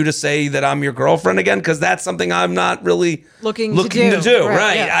for you to say that I'm your girlfriend again? Because that's something I'm not really looking to do.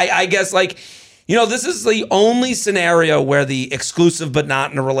 Right. Yeah. I guess like, this is the only scenario where the exclusive but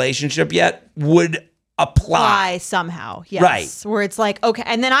not in a relationship yet would apply somehow. Yes. Right. Where it's like, okay.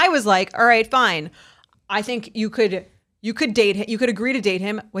 And then I was like, all right, fine. I think you could date him. You could agree to date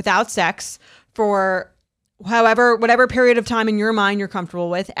him without sex for whatever period of time in your mind you're comfortable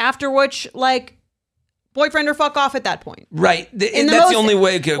with, after which, like, boyfriend or fuck off at that point. Right. That's the only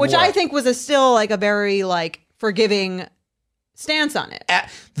way it could Which work. I think was still like a very like forgiving stance on it.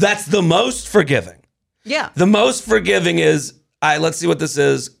 That's the most forgiving. Yeah. The most forgiving is, let's see what this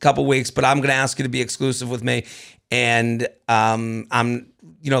is, couple weeks, but I'm going to ask you to be exclusive with me. And I'm,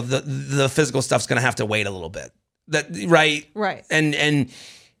 the physical stuff's going to have to wait a little bit. Right. And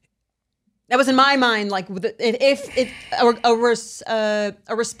that was in my mind, like if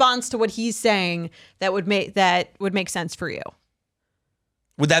a response to what he's saying that would make sense for you.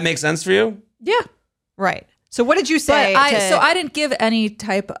 Would that make sense for you? Yeah. Right. So what did you say? So I didn't give any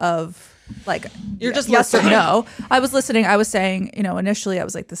type of like, you're just yes listening. or no. I was listening. I was saying, initially I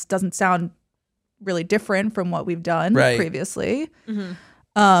was like, this doesn't sound really different from what we've done previously. Mm-hmm.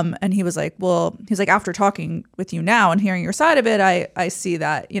 And he was like, after talking with you now and hearing your side of it, I see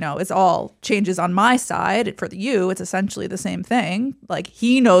that, it's all changes on my side. For you, it's essentially the same thing. Like,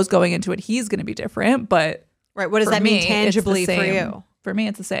 he knows going into it, he's going to be different, but right. What does that mean tangibly for you? For me,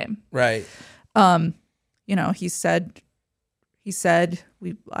 it's the same. Right. He said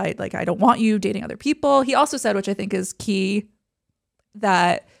I don't want you dating other people. He also said, which I think is key,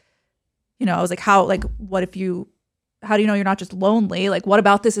 that, I was like, how do you know you're not just lonely? Like, what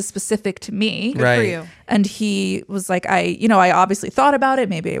about this is specific to me? Good for you. And he was like, I obviously thought about it.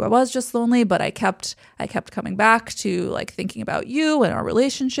 Maybe I was just lonely, but I kept coming back to like thinking about you and our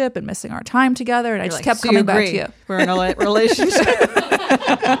relationship and missing our time together. And I just kept coming back to you. We're in a relationship.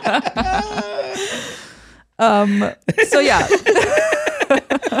 So yeah.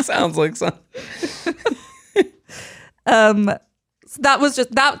 Sounds like something.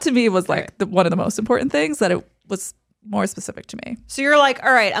 That to me was like one of the most important things, that it was more specific to me. So you're like,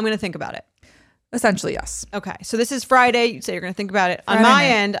 all right, I'm going to think about it. Essentially, yes. Okay. So this is Friday. You say you're going to think about it. On my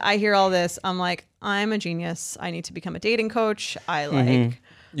end, I hear all this. I'm like, I'm a genius. I need to become a dating coach.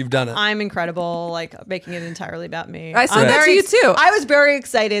 You've done it. I'm incredible, like making it entirely about me. I said that to you too. I was very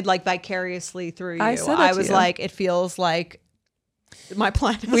excited, like vicariously through you. I was like, it feels like my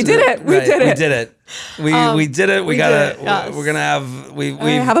plan. We did it. We did it. We did it. We're gonna have I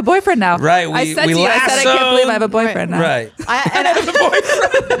have a boyfriend now. Right. I said I can't believe I have a boyfriend now. Right. I have a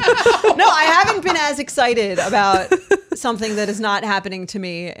boyfriend. No, I haven't been as excited about something that is not happening to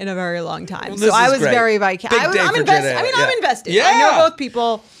me in a very long time. So I was very I'm invested. I'm invested. Yeah. I know both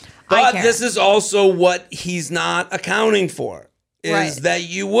people. But this is also what he's not accounting for, is that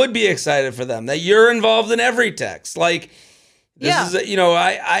you would be excited for them, that you're involved in every text. Like, this is,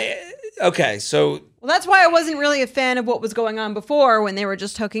 okay, so. Well, that's why I wasn't really a fan of what was going on before when they were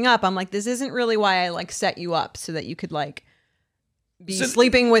just hooking up. I'm like, this isn't really why I like set you up so that you could like be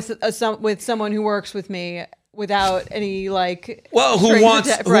sleeping with someone who works with me without any like. Well, who wants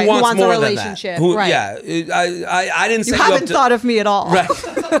more a relationship? Than that? Right. Yeah, I didn't. You haven't thought of me at all. Right.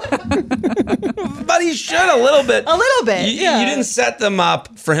 But he should a little bit. A little bit. You didn't set them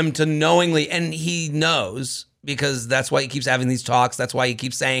up for him to knowingly, and he knows, because that's why he keeps having these talks. That's why he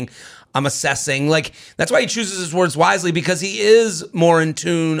keeps saying, I'm assessing. Like, that's why he chooses his words wisely, because he is more in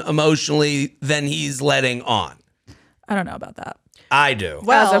tune emotionally than he's letting on. I don't know about that. I do.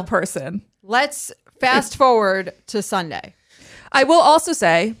 Well, as a person. Let's fast forward to Sunday. I will also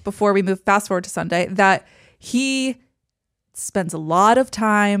say, before we move fast forward to Sunday, that he spends a lot of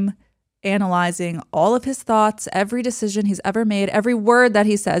time analyzing all of his thoughts, every decision he's ever made, every word that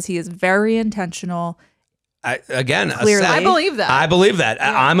he says. He is very intentional. I believe that. I believe that.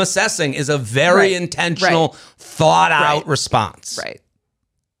 Yeah. I'm assessing is a very intentional, thought out response. Right.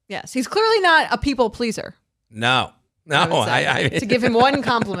 Yes. He's clearly not a people pleaser. No. To give him one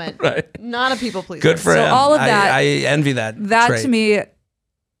compliment. Right. Not a people pleaser. Good for him. So all of that. I envy that. That trait. to me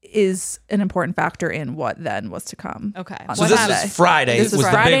is an important factor in what then was to come. Okay. So this was Friday. This was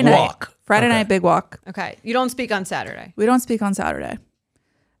Friday the big night. walk. Friday night, big walk. Okay. You don't speak on Saturday. We don't speak on Saturday.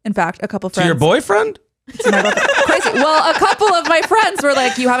 In fact, a couple To friends. your boyfriend? Crazy. Well, a couple of my friends were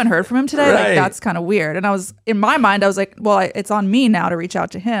like, "You haven't heard from him today? Right. Like, that's kind of weird." And I was, in my mind, I was like, "Well, it's on me now to reach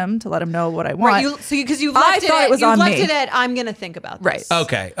out to him to let him know what I want." Right. Because you've I left thought it it was you've on left me. it at I'm going to think about this. Right.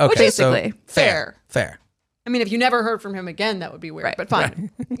 Okay. Which basically, So fair. I mean, if you never heard from him again, that would be weird. Right. But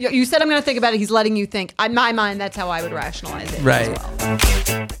fine. You said I'm going to think about it. He's letting you think. In my mind, that's how I would rationalize it Right. as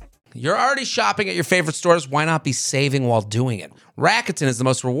well. You're already shopping at your favorite stores. Why not be saving while doing it? Rakuten is the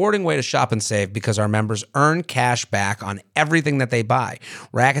most rewarding way to shop and save because our members earn cash back on everything that they buy.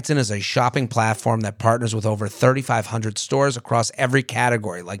 Rakuten is a shopping platform that partners with over 3,500 stores across every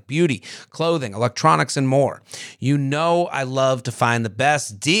category like beauty, clothing, electronics, and more. You know I love to find the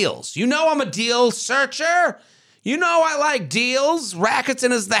best deals. You know I'm a deal searcher. You know I like deals.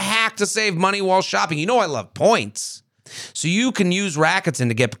 Rakuten is the hack to save money while shopping. You know I love points. So you can use Rakuten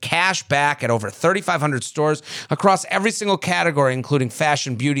to get cash back at over 3,500 stores across every single category, including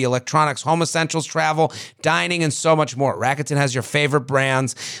fashion, beauty, electronics, home essentials, travel, dining, and so much more. Rakuten has your favorite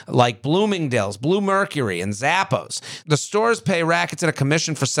brands like Bloomingdale's, Blue Mercury, and Zappos. The stores pay Rakuten a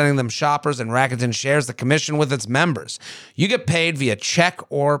commission for sending them shoppers, and Rakuten shares the commission with its members. You get paid via check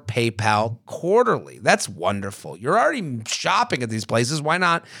or PayPal quarterly. That's wonderful. You're already shopping at these places. Why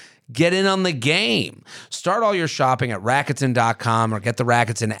not get in on the game? Start all your shopping at Rakuten.com or get the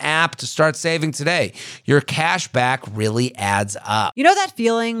Rakuten app to start saving today. Your cash back really adds up. You know that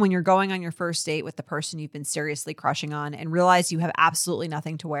feeling when you're going on your first date with the person you've been seriously crushing on and realize you have absolutely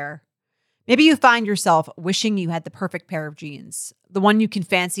nothing to wear? Maybe you find yourself wishing you had the perfect pair of jeans, the one you can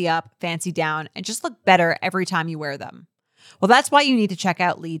fancy up, fancy down, and just look better every time you wear them. Well, that's why you need to check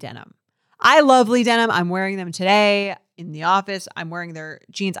out Lee Denim. I love Lee Denim. I'm wearing them today in the office. I'm wearing their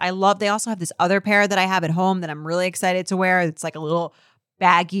jeans. They also have this other pair that I have at home that I'm really excited to wear. It's like a little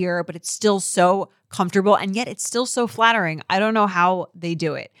baggier, but it's still so comfortable and yet it's still so flattering. I don't know how they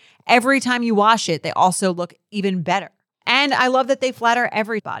do it. Every time you wash it, they also look even better. And I love that they flatter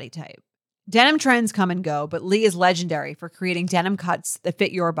every body type. Denim trends come and go, but Lee is legendary for creating denim cuts that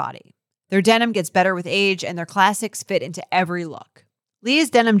fit your body. Their denim gets better with age and their classics fit into every look. Lee's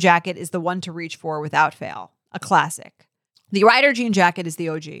denim jacket is the one to reach for without fail, a classic. The Rider jean jacket is the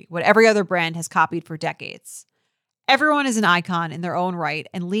OG, what every other brand has copied for decades. Everyone is an icon in their own right,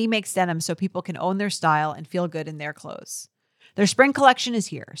 and Lee makes denim so people can own their style and feel good in their clothes. Their spring collection is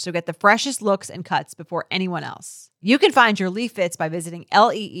here, so get the freshest looks and cuts before anyone else. You can find your Lee fits by visiting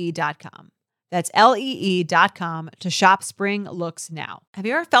lee.com. That's lee.com to shop spring looks now. Have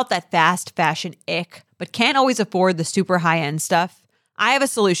you ever felt that fast fashion ick, but can't always afford the super high-end stuff? I have a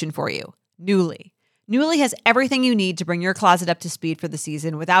solution for you. Nuuly. Nuuly has everything you need to bring your closet up to speed for the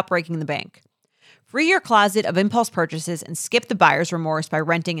season without breaking the bank. Free your closet of impulse purchases and skip the buyer's remorse by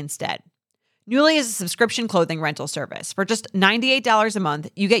renting instead. Nuuly is a subscription clothing rental service. For just $98 a month,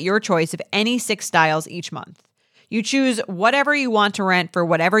 you get your choice of any 6 styles each month. You choose whatever you want to rent for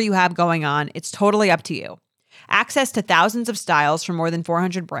whatever you have going on. It's totally up to you. Access to thousands of styles from more than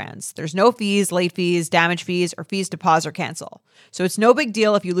 400 brands. There's no fees, late fees, damage fees, or fees to pause or cancel. So it's no big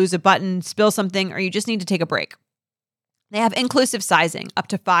deal if you lose a button, spill something, or you just need to take a break. They have inclusive sizing, up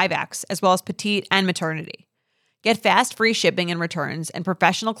to 5X, as well as petite and maternity. Get fast, free shipping and returns and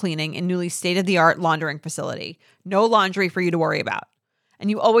professional cleaning in Nuuly's state-of-the-art laundering facility. No laundry for you to worry about. And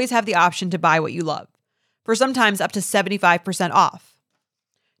you always have the option to buy what you love, for sometimes up to 75% off.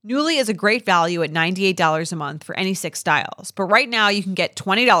 Nuuly is a great value at $98 a month for any 6 styles. But right now, you can get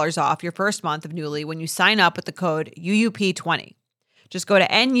 $20 off your first month of Nuuly when you sign up with the code UUP20. Just go to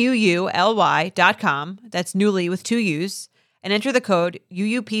NUULY.com, that's Nuuly with 2 U's, and enter the code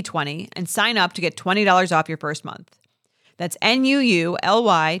UUP20 and sign up to get $20 off your first month. That's NUULY.com,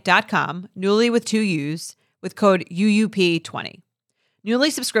 Nuuly with 2 U's, with code UUP20.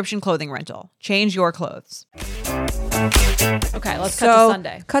 Nuuly subscription clothing rental. Change your clothes. Okay, let's cut to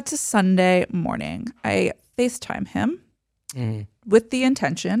Sunday. Cut to Sunday morning. I FaceTime him with the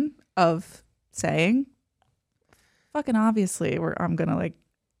intention of saying, fucking obviously, I'm going to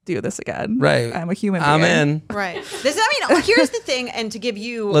do this again. Right. I'm a human being. I'm in. Right. Here's the thing, and to give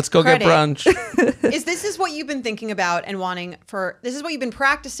you Let's go credit, get brunch. this is what you've been thinking about and wanting this is what you've been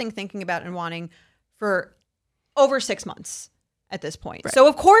practicing thinking about and wanting for over 6 months. At this point. Right. So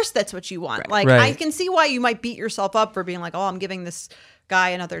of course that's what you want. Right. I can see why you might beat yourself up for being like, oh, I'm giving this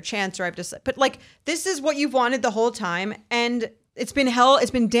guy another chance, or but this is what you've wanted the whole time. And it's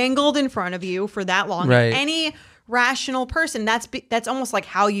been dangled in front of you for that long. Right. Any rational person, that's almost like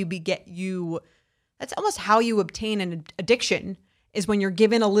how that's almost how you obtain an addiction, is when you're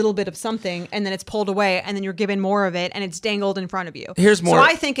given a little bit of something and then it's pulled away and then you're given more of it and it's dangled in front of you. Here's more. So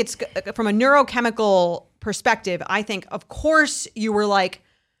I think it's from a neurochemical perspective. I think, of course, you were like,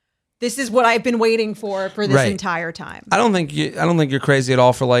 this is what I've been waiting for this entire time. I don't think you're crazy at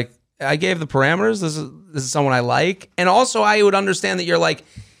all for like, I gave the parameters. This is someone I like. And also I would understand that you're like,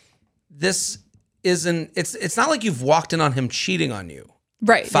 this isn't, it's not like you've walked in on him cheating on you.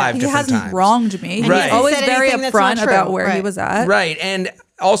 Right. Five he different hasn't times. wronged me. Right. He's always Said very anything that's not upfront true. about where he Right. was at. Right. And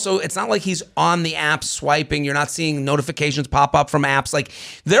also, it's not like he's on the app swiping. You're not seeing notifications pop up from apps. Like,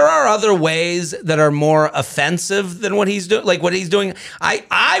 there are other ways that are more offensive than what he's doing. Like, what he's doing,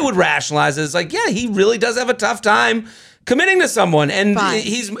 I would rationalize it as like, yeah, he really does have a tough time committing to someone. And Fine.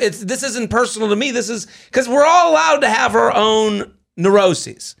 this isn't personal to me. This is because we're all allowed to have our own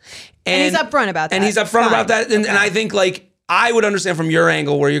neuroses. And he's upfront about that. And he's upfront about that. And I think, like, I would understand from your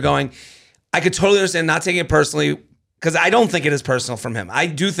angle where you're going, I could totally understand not taking it personally, because I don't think it is personal from him. I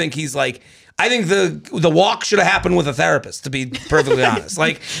do think he's like, I think the walk should have happened with a therapist, to be perfectly honest.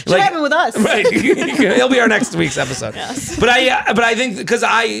 Like, Should happen with us. Right. He'll be our next week's episode. Yes. But I think because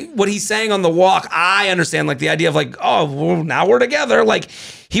what he's saying on the walk, I understand like the idea of like, oh, well, now we're together. Like,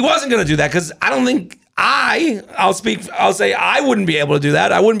 he wasn't going to do that because I don't think I'll say I wouldn't be able to do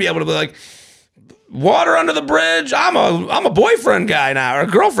that. I wouldn't be able to be like, water under the bridge. I'm a boyfriend guy now or a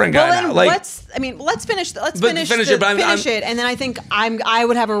girlfriend guy now. Like, let's finish it, and then I think I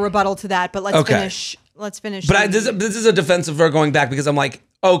would have a rebuttal to that. But let's finish. But this is a defense of her going back because I'm like,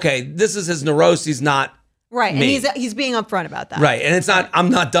 okay, this is his neuroses, not right, me. and he's being upfront about that. Right, and it's not. I'm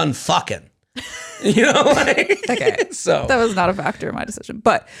not done fucking. You know, like, okay. So that was not a factor in my decision.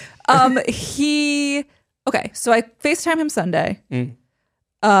 But okay. So I FaceTime him Sunday.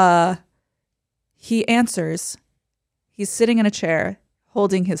 He answers. He's sitting in a chair,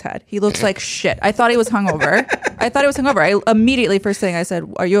 holding his head. He looks like shit. I thought he was hungover. I immediately, first thing I said,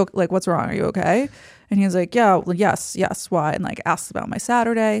 "Are you like, what's wrong? Are you okay?" And he's like, "Yeah, well, yes, why?" And like asks about my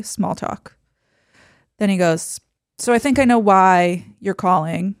Saturday, small talk. Then he goes, "So I think I know why you're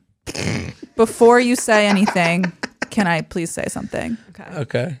calling. Before you say anything, can I please say something?"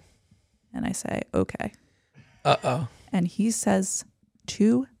 Okay. And I say, "Okay." Uh-oh. And he says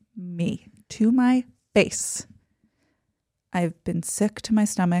to me, to my face, "I've been sick to my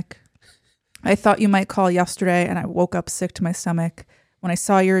stomach. I thought you might call yesterday and I woke up sick to my stomach. When I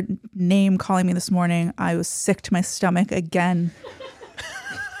saw your name calling me this morning, I was sick to my stomach again.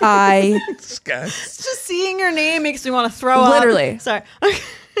 Just seeing your name makes me want to throw up. Literally. Sorry.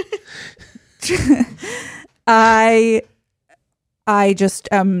 I just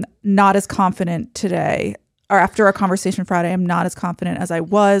am not as confident today, or after our conversation Friday, I'm not as confident as I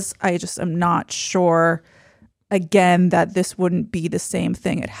was. I just am not sure, again, that this wouldn't be the same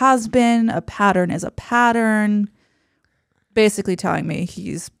thing it has been. A pattern is a pattern." Basically telling me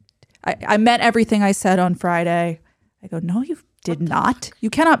I meant everything I said on Friday. I go, "No, you did not. You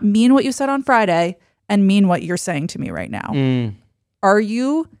cannot mean what you said on Friday and mean what you're saying to me right now. Are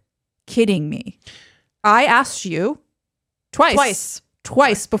you kidding me? I asked you twice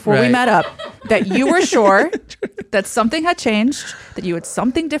before we met up that you were sure that something had changed, that you had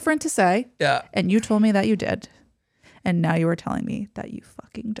something different to say. Yeah. And you told me that you did. And now you are telling me that you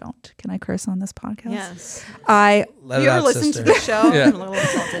fucking don't." Can I curse on this podcast? Yes. Let you ever listen to the show? Yeah. I'm a little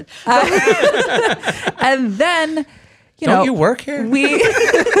insulted. And then, Don't you work here?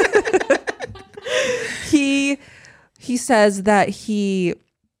 He says that we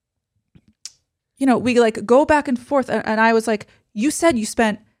like go back and forth. And I was like, you said you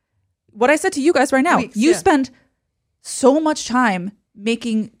spent, what I said to you guys right now, you spend so much time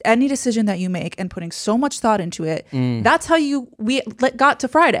making any decision that you make and putting so much thought into it. That's how we got to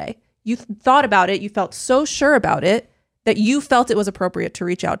Friday. You thought about it. You felt so sure about it that you felt it was appropriate to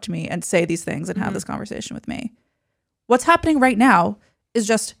reach out to me and say these things and have this conversation with me. What's happening right now is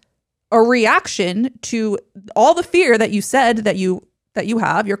just a reaction to all the fear that you said that you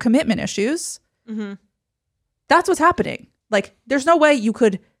have, your commitment issues. Mm-hmm. That's what's happening. Like, there's no way you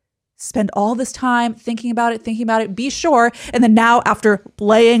could spend all this time thinking about it, be sure, and then now after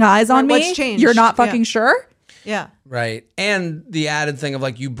laying eyes on me, you're not fucking sure? Yeah. Right. And the added thing of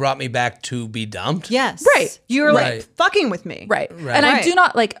like, you brought me back to be dumped. Yes. Right. You were like fucking with me. Right. And I do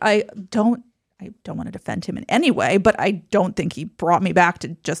not I don't want to defend him in any way, but I don't think he brought me back to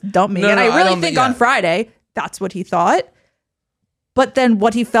just dump me. I really think on Friday, that's what he thought. But then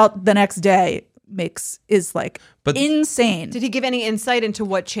what he felt the next day is insane. Did he give any insight into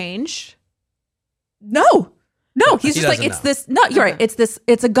what changed? No, he's just like, it's know. This. No, you're right.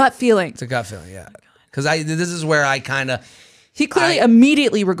 It's a gut feeling. It's a gut feeling, yeah. Because this is where I kind of. He clearly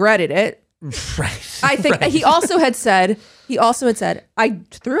immediately regretted it. Right. I think he also had said, He also had said, I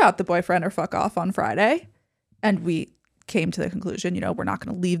threw out the boyfriend or fuck off on Friday. And we came to the conclusion, we're not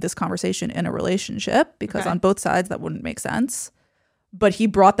going to leave this conversation in a relationship because on both sides that wouldn't make sense. But he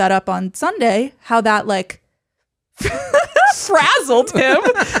brought that up on Sunday, how that like frazzled him.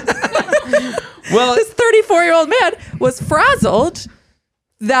 Well, this 34-year-old man was frazzled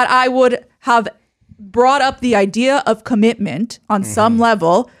that I would have brought up the idea of commitment on some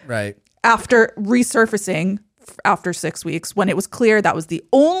level right. after resurfacing after 6 weeks when it was clear that was the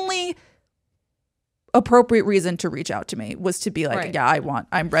only appropriate reason to reach out to me was to be like, yeah,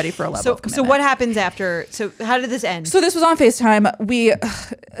 I'm ready for a level of commitment. So what happens after? So how did this end? So this was on FaceTime.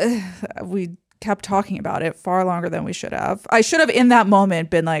 We kept talking about it far longer than we should have. I should have in that moment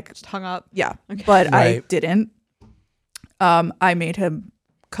been like, just hung up. Yeah, but I didn't. I made him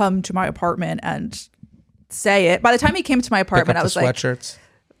come to my apartment and say it. By the time he came to my apartment, I was like, sweatshirts.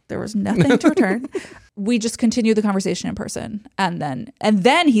 There was nothing to return. We just continued the conversation in person. And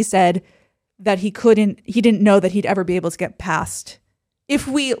then he said that he didn't know that he'd ever be able to get past if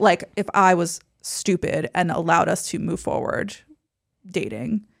I was stupid and allowed us to move forward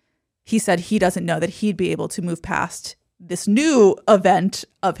dating. He said he doesn't know that he'd be able to move past this new event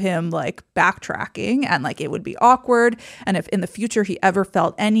of him like backtracking and like it would be awkward. And if in the future he ever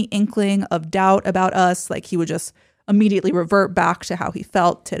felt any inkling of doubt about us, like he would just immediately revert back to how he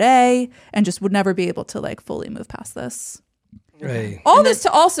felt today and just would never be able to like fully move past this. Right. All this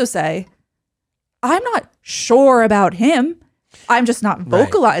to also say, I'm not sure about him. I'm just not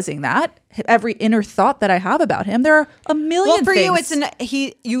vocalizing that. Every inner thought that I have about him, there are a million Well, for things.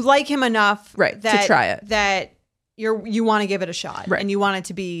 you, you like him enough to try it. That you want to give it a shot, and you want it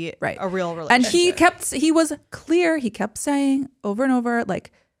to be a real relationship. And he was clear. He kept saying over and over,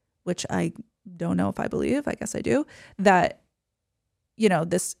 like, which I don't know if I believe. I guess I do. That he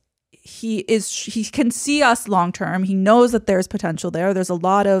can see us long term. He knows that there's potential there. There's a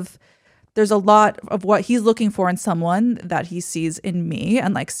lot of what he's looking for in someone that he sees in me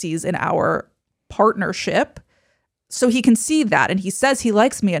and like sees in our partnership. So he can see that. And he says he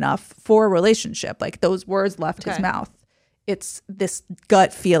likes me enough for a relationship. Like those words left his mouth. It's this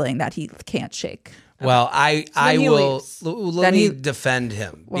gut feeling that he can't shake. Well, I will let me defend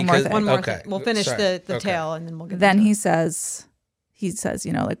him. One more thing. We'll finish the tale and then we'll get then he says,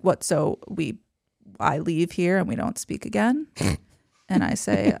 like what? So I leave here and we don't speak again. And I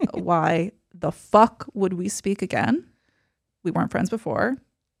say, why the fuck would we speak again? We weren't friends before.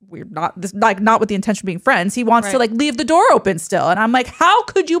 We're not not with the intention of being friends. He wants to like leave the door open still. And I'm like, how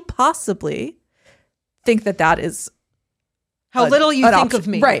could you possibly think that is how little you think option. of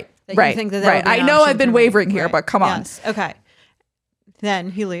me? Right. You think that right. I know I've been wavering here, but come on. Yes. Okay.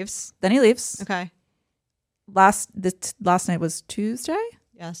 Then he leaves. Okay. Last night was Tuesday.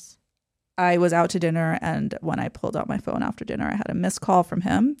 Yes. I was out to dinner, and when I pulled out my phone after dinner, I had a missed call from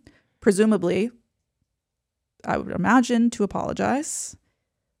him, presumably, I would imagine, to apologize.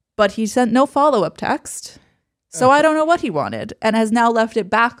 But he sent no follow-up text, so I don't know what he wanted, and has now left it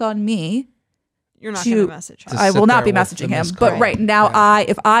back on me. You're not going to message him. I will not be messaging him. But right now,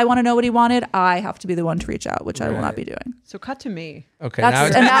 if I want to know what he wanted, I have to be the one to reach out, which I will not be doing. So cut to me. Okay. Now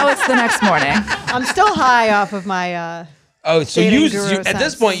it's the next morning. I'm still high off of my... so you at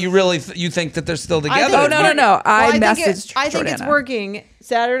this point you really you think that they're still together? No. I messaged I think it's working.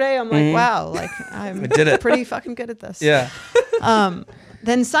 Saturday, I'm like, wow, like I did it. Pretty fucking good at this. Yeah.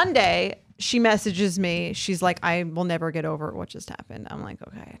 Then Sunday, she messages me. She's like, I will never get over what just happened. I'm like,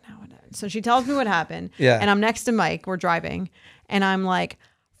 okay, now what? So she tells me what happened. Yeah. And I'm next to Mike. We're driving, and I'm like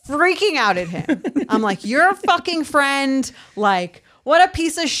freaking out at him. I'm like, you're a fucking friend. Like, what a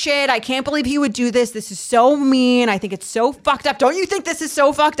piece of shit. I can't believe he would do this. This is so mean. I think it's so fucked up. Don't you think this is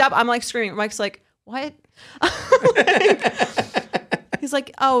so fucked up? I'm like screaming. Mike's like, what? He's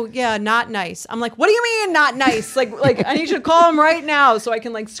like, oh yeah, not nice. I'm like, what do you mean not nice? Like I need you to call him right now so I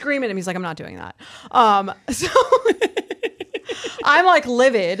can like scream at him. He's like, I'm not doing that. So I'm like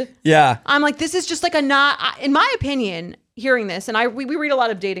livid. Yeah. I'm like, this is just like in my opinion, hearing this, and we read a lot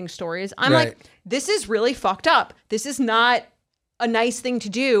of dating stories. I'm like, this is really fucked up. This is not a nice thing to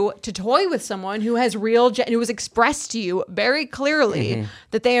do, to toy with someone who has who has expressed to you very clearly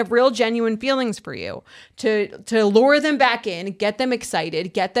that they have real genuine feelings for you, to lure them back in, get them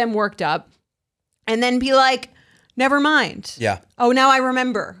excited, get them worked up, and then be like, never mind. Yeah. Oh, now I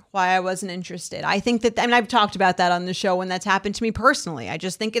remember why I wasn't interested. I think that, and I've talked about that on the show when that's happened to me personally. I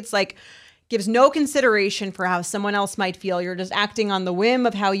just think it's like, gives no consideration for how someone else might feel. You're just acting on the whim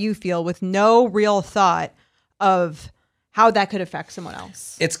of how you feel with no real thought of how that could affect someone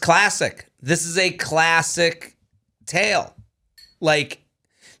else. It's classic. This is a classic tale. Like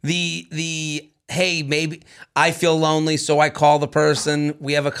the hey, maybe I feel lonely, so I call the person.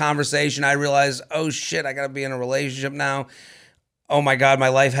 We have a conversation. I realize, oh shit, I got to be in a relationship now. Oh my God, my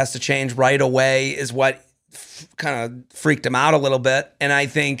life has to change right away is what kind of freaked him out a little bit. And I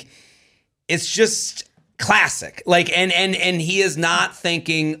think it's just classic. Like, and he is not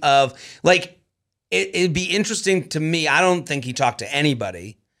thinking of, like, it'd be interesting to me. I don't think he talked to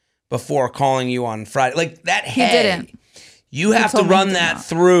anybody before calling you on Friday. Like that, He didn't. You have to run that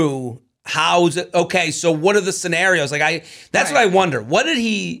through. How's it? Okay, so what are the scenarios? Like that's what I wonder. What did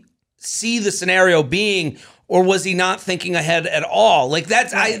he see the scenario being, or was he not thinking ahead at all? Like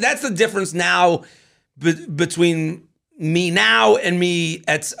that's the difference now between me now and me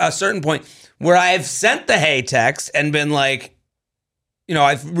at a certain point where I've sent the hey text and been like, you know,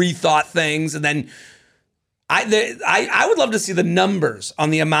 I've rethought things, and then I would love to see the numbers on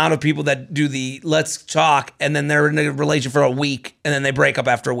the amount of people that do the let's talk and then they're in a relation for a week and then they break up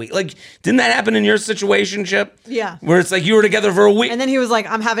after a week. Like, didn't that happen in your situationship? Yeah. Where it's like you were together for a week. And then he was like,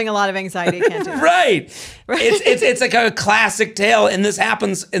 I'm having a lot of anxiety. I can't do it. Right. It's like a classic tale. And this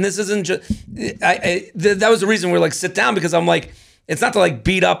happens. And this isn't just, that was the reason we're like, sit down, because I'm like, it's not to like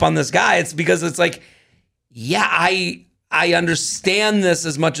beat up on this guy. It's because it's like, yeah, I understand this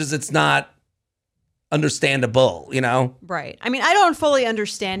as much as it's not understandable, you know? Right. I mean, I don't fully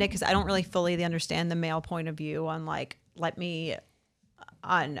understand it because I don't really fully understand the male point of view on like, let me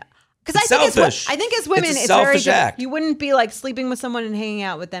on. Because I think as women, it's very different. You wouldn't be like sleeping with someone and hanging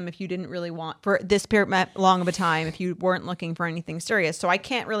out with them if you didn't really want for this period long of a time, if you weren't looking for anything serious. So I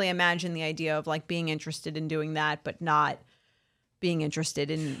can't really imagine the idea of like being interested in doing that, but not being interested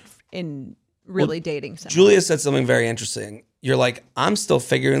in really dating someone. Julia said something very interesting. You're like, I'm still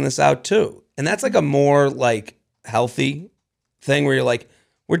figuring this out too. And that's like a more like healthy thing where you're like,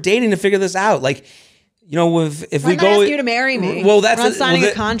 we're dating to figure this out. Like, you know, if we go, ask you to marry me. Well, that's not signing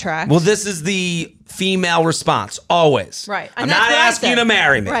a contract. Well, this is the female response always. Right. I'm not asking you to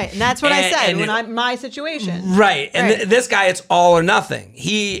marry me. Right. And that's what I said when I'm my situation. Right. And this guy, it's all or nothing.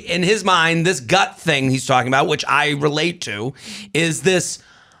 He, in his mind, this gut thing he's talking about, which I relate to, is this,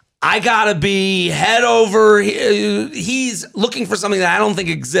 I gotta be head over. He's looking for something that I don't think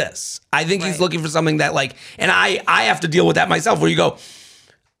exists. I think he's looking for something that like, and I have to deal with that myself, where you go,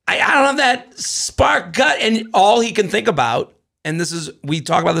 I don't have that spark gut, and all he can think about, and this is, we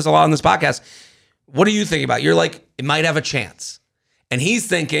talk about this a lot on this podcast. What are you thinking about? You're like, it might have a chance. And he's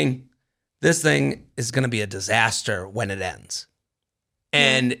thinking, this thing is going to be a disaster when it ends.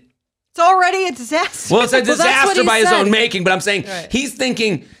 And it's already a disaster. Well, it's a disaster by his own making, but I'm saying he's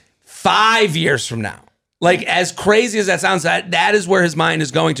thinking 5 years from now. Like, as crazy as that sounds, that is where his mind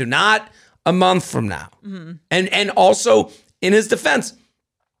is going to, not a month from now. Mm-hmm. And also, in his defense,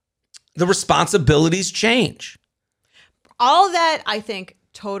 the responsibilities change. All of that, I think,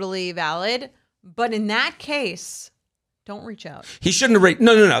 totally valid. But in that case, don't reach out. He shouldn't have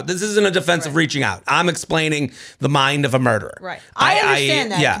No. This isn't a defense of reaching out. I'm explaining the mind of a murderer. Right. I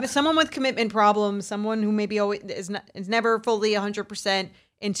understand that. Yeah. Someone with commitment problems, someone who maybe always is never fully 100%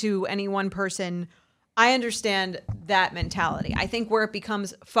 into any one person. I understand that mentality. I think where it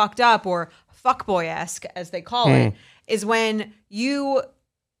becomes fucked up or fuckboy-esque, as they call it, is when you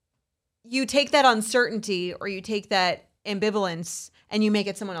take that uncertainty or you take that ambivalence and you make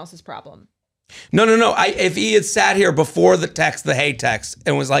it someone else's problem. No. If he had sat here before the hey text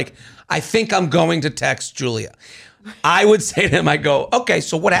and was like, I think I'm going to text Julia, I would say to him, I go, okay,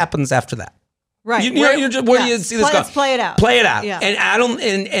 so what happens after that? Right. Where do you see this go? Let's play it out. Play it out. Yeah.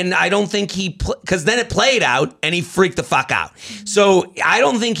 And I don't think because then it played out and he freaked the fuck out. So I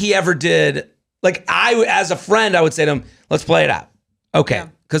don't think he ever did. Like, as a friend, I would say to him, let's play it out. Okay.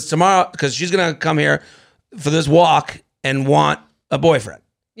 Because she's going to come here for this walk and want a boyfriend.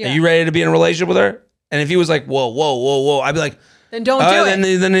 Yeah. Are you ready to be in a relationship with her? And if he was like, whoa, I'd be like, then don't do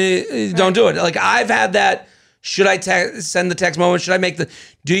it. Then don't do it. Like, I've had that. Should I send the text moment? Should I make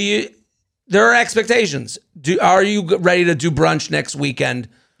there are expectations. Are you ready to do brunch next weekend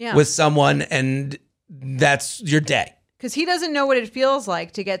with someone and that's your day? Because he doesn't know what it feels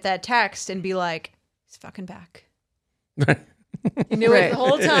like to get that text and be like, he's fucking back. He knew it the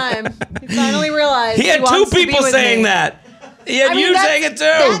whole time. He finally realized he had two people saying that. He had you saying it too.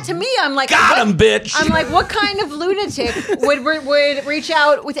 That, to me, I'm like, got him, bitch. I'm like, what kind of lunatic would reach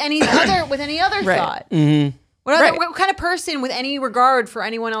out with any other thought? Mm-hmm. What kind of person with any regard for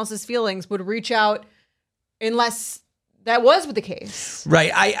anyone else's feelings would reach out unless that was the case?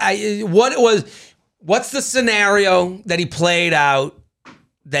 Right. What's the scenario that he played out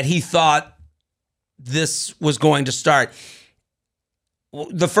that he thought this was going to start? Well,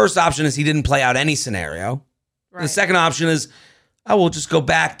 the first option is he didn't play out any scenario. Right. The second option is oh, we'll just go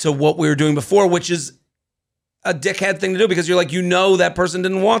back to what we were doing before, which is a dickhead thing to do because you're like, that person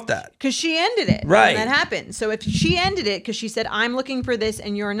didn't want that. Because she ended it. Right. And that happened. So if she ended it because she said, I'm looking for this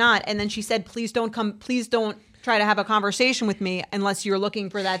and you're not, and then she said, please don't try to have a conversation with me unless you're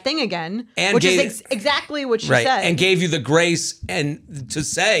looking for that thing again, and which is exactly what she said. And gave you the grace and to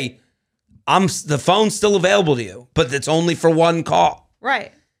say, the phone's still available to you, but it's only for one call.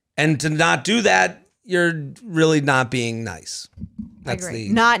 Right. And to not do that, you're really not being nice. That's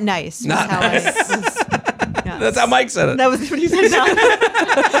not nice. Not nice. That's how Mike said it. That was what he said.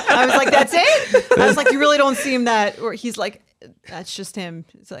 I was like, that's it? I was like, you really don't seem that, or he's like, that's just him.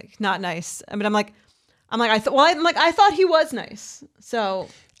 It's like, not nice. I mean, I thought he was nice. So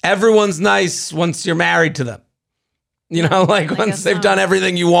everyone's nice once you're married to them. Once they've done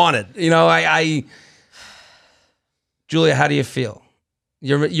everything you wanted. Julia, how do you feel?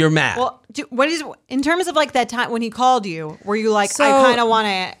 You're mad. Well, what is in terms of like that time when he called you? Were you like, I kind of want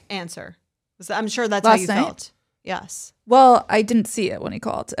to answer? I'm sure that's how you felt. Yes. Well, I didn't see it when he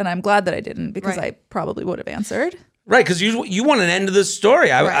called, and I'm glad that I didn't because I probably would have answered. Right, because you want an end to this story.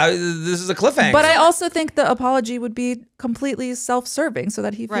 This is a cliffhanger. But I also think the apology would be completely self-serving so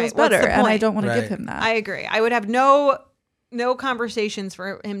that he feels better, and I don't want to give him that. I agree. I would have no conversations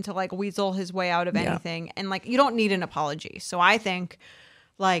for him to like weasel his way out of anything, and like you don't need an apology. So I think,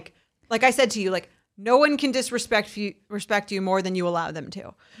 like I said to you, like no one can disrespect you more than you allow them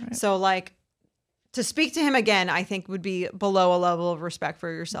to. Right. So like. To speak to him again, I think would be below a level of respect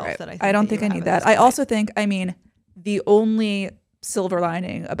for yourself that I don't think I need that. I also think, the only silver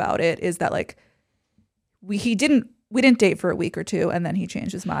lining about it is that like we didn't date for a week or two and then he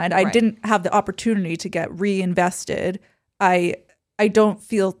changed his mind. I didn't have the opportunity to get reinvested. I don't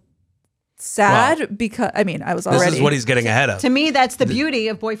feel sad because I was already. This is what he's getting ahead of. To me, that's the beauty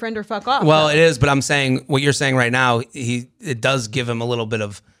of boyfriend or fuck off. Well, it is, but I'm saying what you're saying right now. It does give him a little bit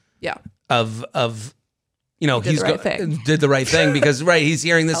of did the right thing because he's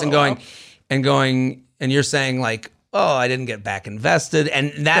hearing this and going and you're saying like, oh, I didn't get back invested,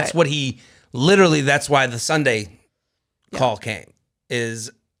 and that's what that's why the Sunday call came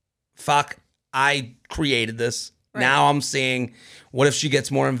is fuck, I created this. Right. Now I'm seeing what if she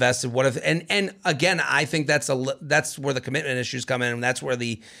gets more invested? What if and again, I think that's where the commitment issues come in, and that's where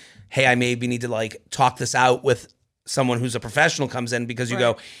I maybe need to like talk this out with someone who's a professional comes in because you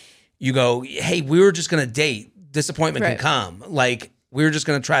go, hey, we were just going to date. Disappointment can come. Like, we were just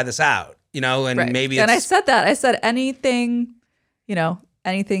going to try this out, and maybe it's... And I said that. I said anything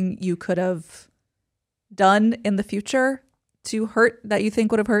you could have done in the future to hurt that you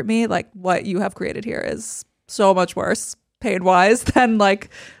think would have hurt me, like what you have created here is so much worse pain-wise than like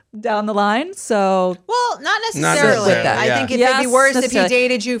down the line. So not necessarily. I think it'd be worse if he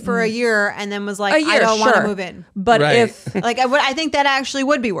dated you for a year and then was like, I don't want to move in. But if like I think that actually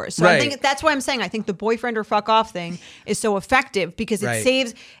would be worse. So I think that's why I'm saying I think the boyfriend or fuck off thing is so effective because it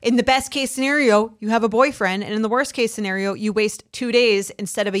saves. In the best case scenario, you have a boyfriend, and in the worst case scenario, you waste 2 days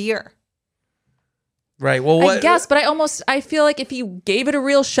instead of a year. Right. Well, I guess, but I feel like if you gave it a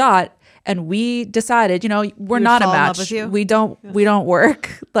real shot. And we decided, we're not a match. We don't work.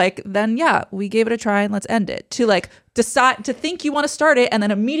 Like then, we gave it a try and let's end it. To like decide to think you want to start it and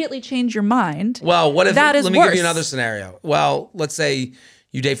then immediately change your mind. Well, what if that is let me worse. give you another scenario. Well, let's say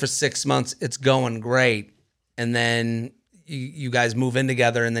you date for 6 months, it's going great, and then you guys move in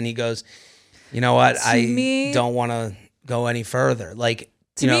together, and then he goes, you know what, I don't want to go any further. Like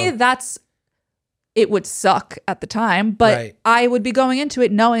to me, it would suck at the time, but I would be going into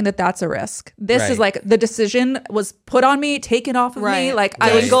it knowing that that's a risk. This is like the decision was put on me, taken off of me. Like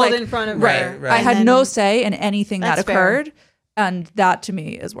I was gold in front of her. I had no say in anything that occurred. And that to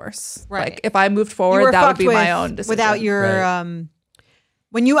me is worse. Right. Like if I moved forward, that would be my own decision. Without your,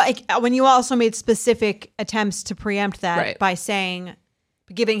 when you also made specific attempts to preempt that by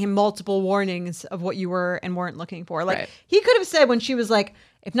giving him multiple warnings of what you were and weren't looking for. Like he could have said when she was like,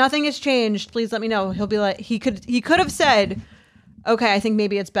 if nothing has changed, please let me know. He'll be like, he could have said, okay, I think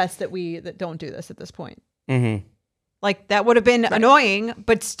maybe it's best that don't do this at this point. Mm-hmm. Like that would have been annoying,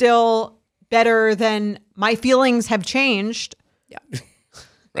 but still better than my feelings have changed. Yeah.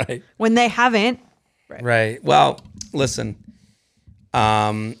 Right. When they haven't. Right. Well, listen,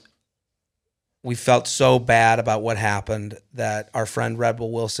 we felt so bad about what happened that our friend Red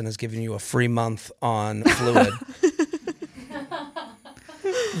Bull Wilson has given you a free month on Fluid.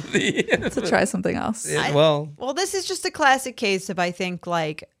 To try something else. Well, this is just a classic case of, I think,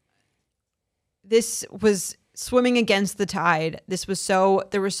 like, this was swimming against the tide. There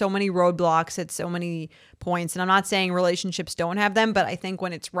were so many roadblocks at so many points. And I'm not saying relationships don't have them, but I think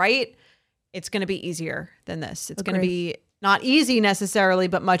when it's right, it's going to be easier than this. It's going to be not easy necessarily,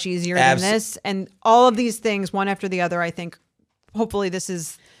 but much easier than this. And all of these things, one after the other, I think, hopefully this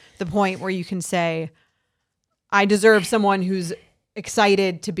is the point where you can say, I deserve someone who's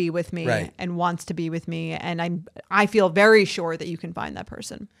excited to be with me and wants to be with me. And I feel very sure that you can find that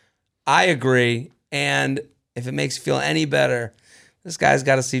person. I agree. And if it makes you feel any better, this guy's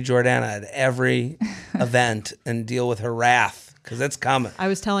got to see Jordana at every event and deal with her wrath, because it's coming. I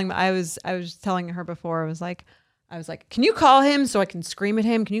was telling her before, I was like, can you call him so I can scream at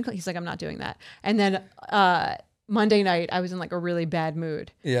him? He's like, I'm not doing that. And then Monday night, I was in like a really bad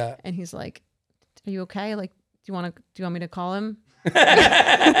mood. Yeah. And he's like, are you okay? Like, do you want me to call him? Would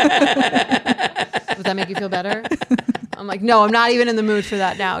that make you feel better? I'm like, no, I'm not even in the mood for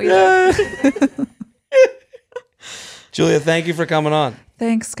that now. Julia, thank you for coming on.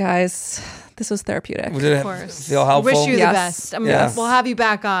 Thanks, guys. This was therapeutic. Did it feel helpful? I wish you the best. We'll have you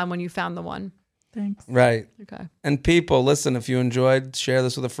back on when you found the one. Thanks. Right. Okay. And people, listen, if you enjoyed, share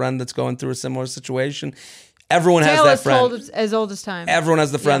this with a friend that's going through a similar situation. Everyone has that friend. As old as time. Everyone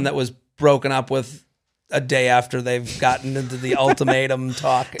has the friend that was broken up with a day after they've gotten into the ultimatum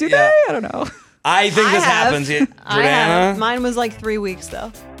talk. Do they? I don't know. I think this happens. Jordana? Mine was like 3 weeks,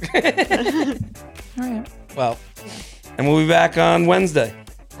 though. All right. Well, and we'll be back on Wednesday.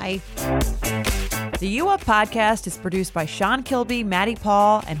 Bye. The U Up podcast is produced by Sean Kilby, Maddie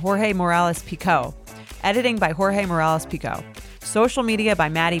Paul, and Jorge Morales-Pico. Editing by Jorge Morales-Pico. Social media by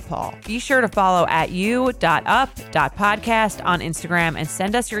Maddie Paul. Be sure to follow at u.up.podcast on Instagram and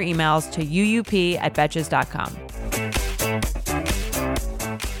send us your emails to uup@betches.com.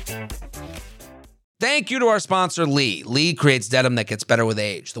 Thank you to our sponsor, Lee. Lee creates denim that gets better with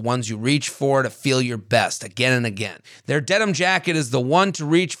age, the ones you reach for to feel your best again and again. Their denim jacket is the one to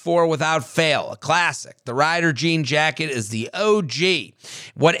reach for without fail, a classic. The Rider jean jacket is the OG,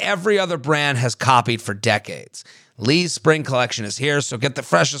 what every other brand has copied for decades. Lee's spring collection is here, so get the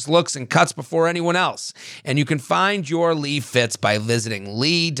freshest looks and cuts before anyone else. And you can find your Lee fits by visiting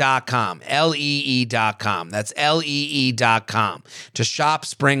lee.com, Lee.com. That's Lee.com to shop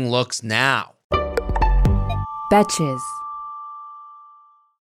spring looks now. Betches.